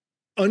time,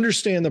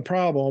 understand the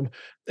problem,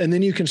 and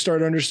then you can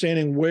start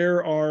understanding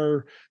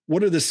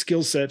what are the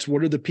skill sets,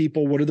 what are the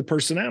people, what are the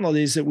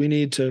personalities that we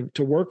need to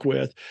work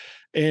with.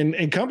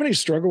 And companies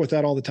struggle with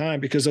that all the time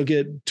because they'll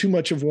get too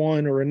much of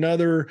one or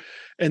another.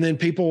 And then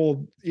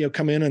people,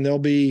 come in and they'll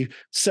be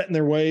set in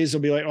their ways.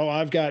 They'll be like, oh,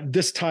 I've got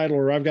this title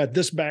or I've got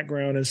this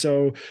background. And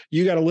so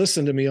you got to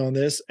listen to me on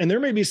this. And there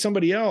may be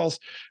somebody else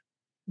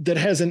that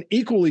has an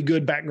equally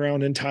good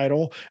background and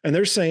title, and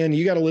they're saying,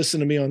 you got to listen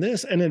to me on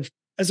this. And then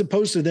as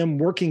opposed to them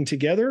working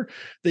together,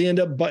 they end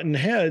up butting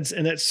heads,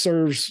 and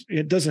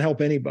it doesn't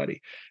help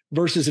anybody.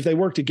 Versus if they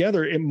work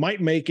together, it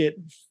might make it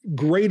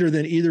greater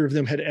than either of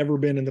them had ever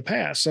been in the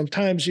past.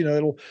 Sometimes,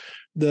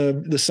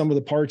 the sum of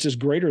the parts is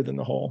greater than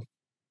the whole.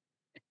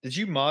 Did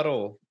you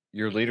model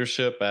your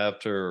leadership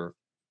after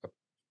a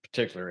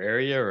particular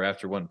area or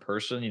after one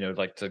person,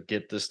 like to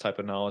get this type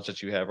of knowledge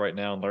that you have right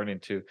now and learning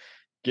to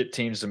get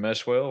teams to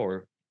mesh well,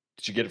 or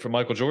did you get it from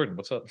Michael Jordan?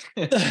 What's up?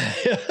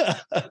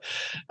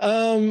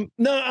 No,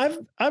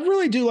 I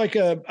really do like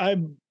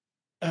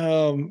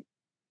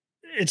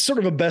it's sort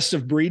of a best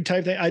of breed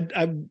type thing.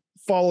 I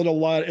followed a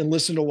lot and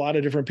listened to a lot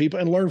of different people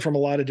and learned from a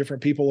lot of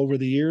different people over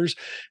the years.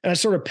 And I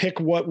sort of pick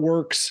what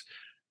works,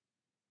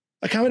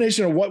 a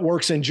combination of what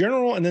works in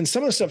general. And then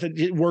some of the stuff,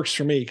 it works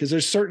for me because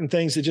there's certain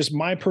things that just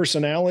my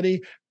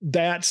personality,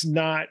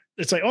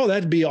 it's like, oh,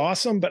 that'd be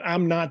awesome. But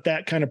I'm not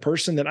that kind of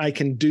person that I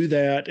can do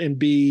that and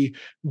be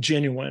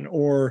genuine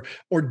or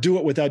do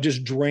it without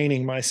just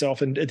draining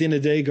myself. And at the end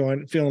of the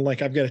day feeling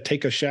like I've got to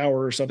take a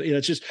shower or something.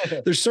 It's just,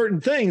 there's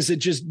certain things that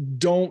just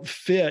don't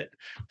fit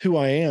who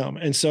I am.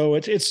 And so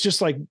it's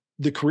just like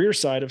the career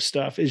side of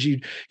stuff is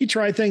you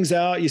try things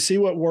out, you see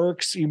what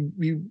works,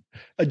 you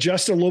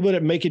adjust a little bit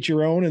and make it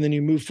your own, and then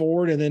you move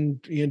forward, and then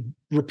you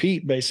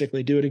repeat,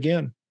 basically do it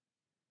again.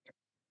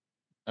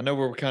 I know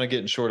we're kind of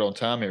getting short on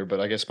time here, but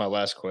I guess my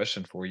last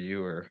question for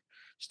you, or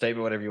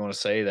statement, whatever you want to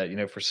say,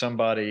 that, for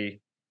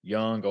somebody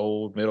young,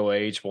 old,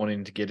 middle-aged,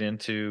 wanting to get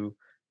into,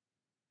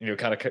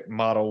 kind of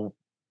model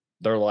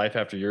their life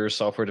after yours,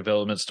 software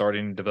development,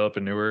 starting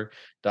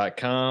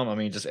developingnewer.com. I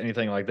mean, just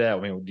anything like that. I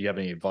mean, do you have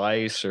any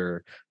advice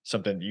or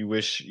something you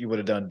wish you would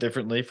have done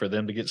differently for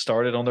them to get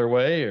started on their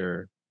way,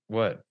 or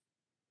what?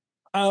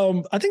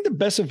 I think the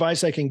best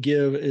advice I can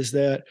give is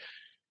that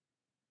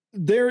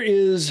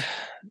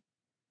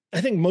I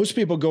think most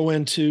people go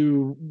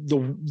into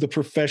the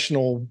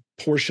professional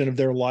portion of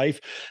their life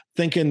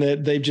thinking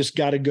that they've just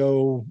got to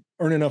go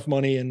earn enough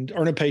money and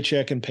earn a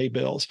paycheck and pay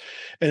bills,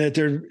 and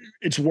that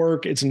it's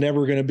work. It's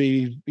never going to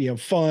be,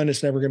 fun.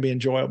 It's never going to be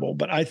enjoyable.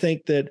 But I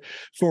think that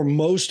for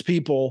most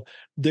people,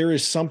 there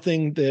is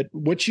something that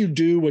what you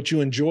do, what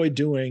you enjoy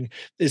doing,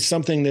 is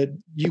something that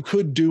you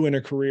could do in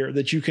a career,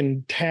 that you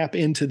can tap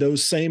into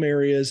those same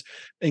areas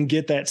and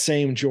get that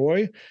same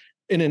joy.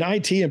 And in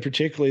IT in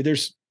particular,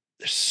 there's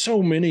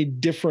so many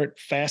different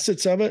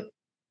facets of it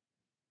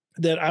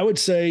that I would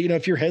say,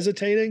 if you're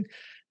hesitating,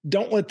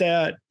 don't let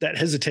that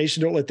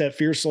hesitation, don't let that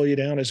fear slow you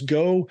down. Is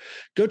go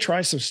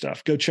try some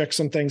stuff, go check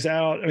some things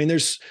out. I mean,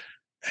 there's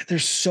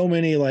so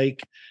many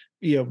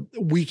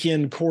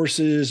weekend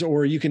courses,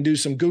 or you can do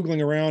some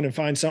Googling around and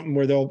find something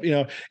where they'll,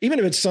 even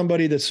if it's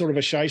somebody that's sort of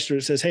a shyster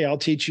that says, hey, I'll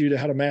teach you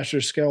how to master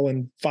a skill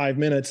in 5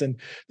 minutes, and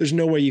there's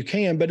no way you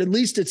can, but at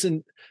least it's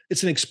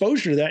it's an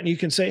exposure to that. And you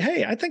can say,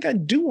 hey, I think I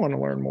do want to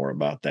learn more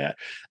about that.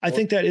 I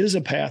think that is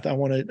a path I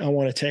want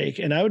to take.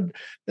 And I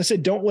say,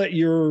 don't let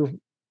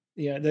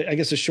I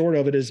guess the short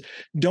of it is,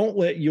 don't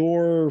let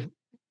your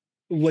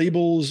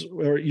labels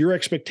or your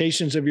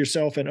expectations of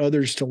yourself and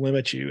others to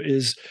limit you.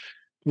 Is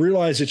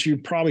realize that you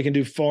probably can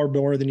do far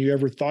more than you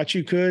ever thought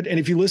you could. And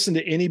if you listen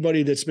to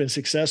anybody that's been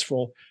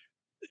successful,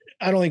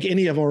 I don't think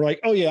any of them are like,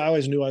 oh yeah, I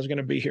always knew I was going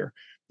to be here.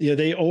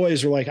 They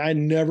always are like, I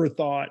never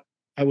thought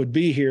I would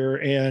be here.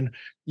 And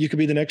you could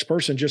be the next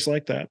person just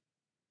like that.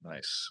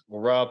 Nice.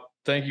 Well, Rob,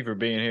 thank you for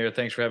being here.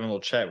 Thanks for having a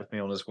little chat with me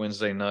on this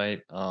Wednesday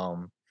night.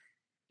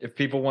 If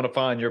people want to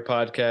find your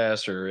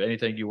podcast or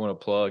anything you want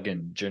to plug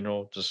in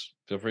general, just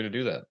feel free to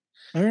do that.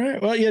 All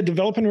right. Well, yeah,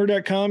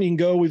 developandword.com. You can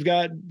go. We've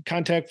got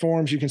contact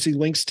forms. You can see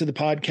links to the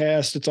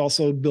podcast. It's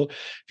also built.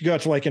 If you go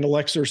out to like an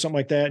Alexa or something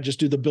like that, just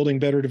do the Building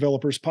Better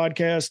Developers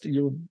podcast.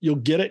 You'll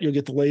get it. You'll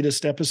get the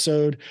latest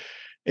episode.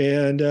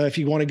 And if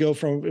you want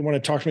to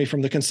talk to me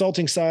from the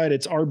consulting side,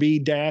 it's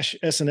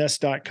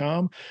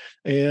rb-sns.com.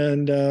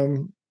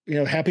 And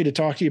happy to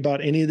talk to you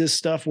about any of this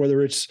stuff,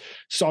 whether it's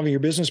solving your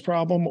business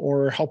problem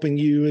or helping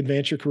you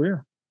advance your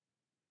career.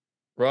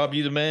 Rob,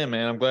 you the man.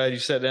 I'm glad you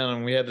sat down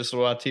and we had this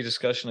little IT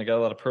discussion. I got a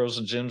lot of pearls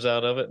and gems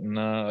out of it. And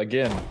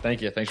again,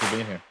 thank you. Thanks for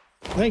being here.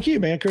 Thank you,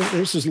 man.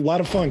 This was a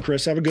lot of fun,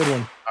 Chris. Have a good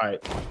one. All right.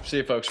 See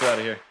you, folks. We're out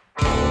of here.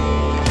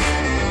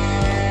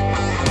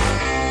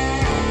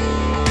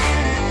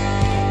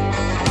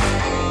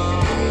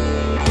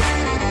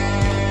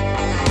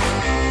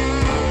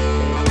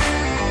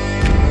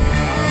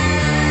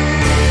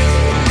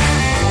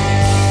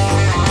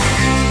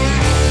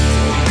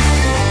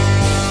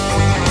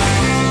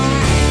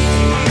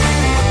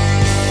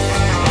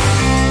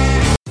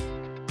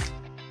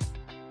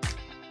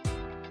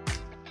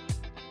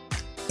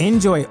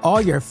 Enjoy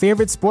all your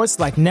favorite sports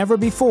like never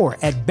before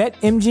at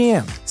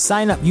BetMGM.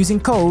 Sign up using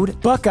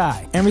code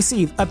Buckeye and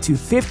receive up to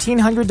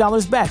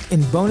 $1,500 back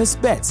in bonus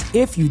bets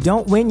if you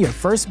don't win your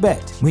first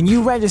bet. When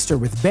you register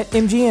with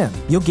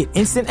BetMGM, you'll get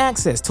instant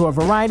access to a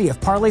variety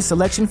of parlay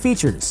selection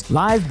features,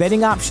 live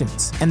betting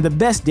options, and the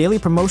best daily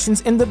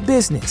promotions in the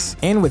business.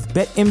 And with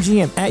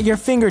BetMGM at your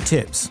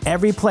fingertips,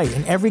 every play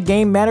and every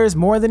game matters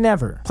more than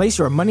ever. Place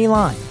your money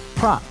line,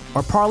 prop,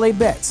 or parlay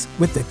bets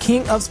with the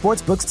king of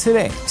sportsbooks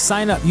today.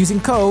 Sign up using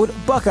code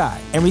Buckeye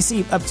and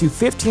receive up to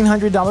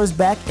 $1,500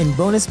 back in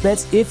bonus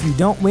bets if you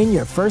don't win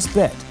your first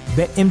bet.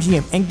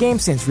 BetMGM and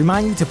GameSense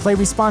remind you to play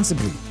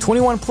responsibly.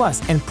 21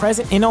 plus and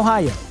present in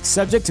Ohio,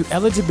 subject to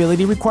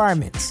eligibility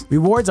requirements.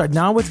 Rewards are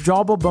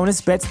non-withdrawable bonus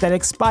bets that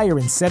expire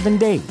in 7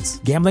 days.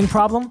 Gambling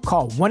problem?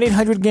 Call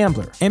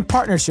 1-800-GAMBLER. In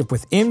partnership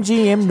with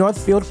MGM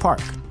Northfield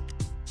Park.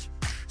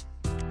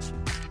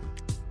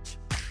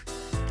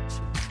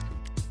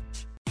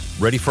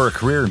 Ready for a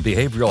career in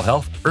behavioral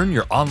health? Earn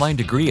your online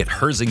degree at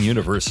Herzing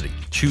University.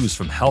 Choose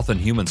from health and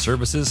human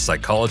services,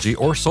 psychology,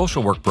 or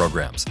social work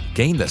programs.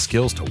 Gain the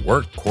skills to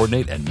work,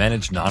 coordinate, and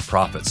manage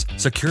nonprofits.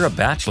 Secure a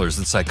bachelor's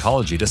in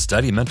psychology to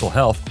study mental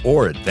health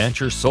or advance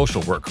your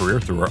social work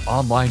career through our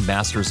online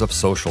Masters of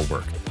Social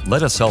Work.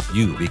 Let us help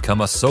you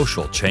become a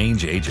social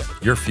change agent.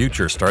 Your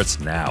future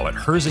starts now at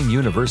Herzing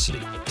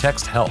University.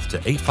 Text HEALTH to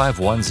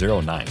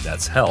 85109.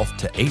 That's HEALTH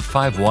to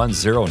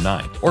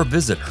 85109. Or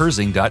visit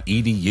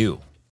herzing.edu.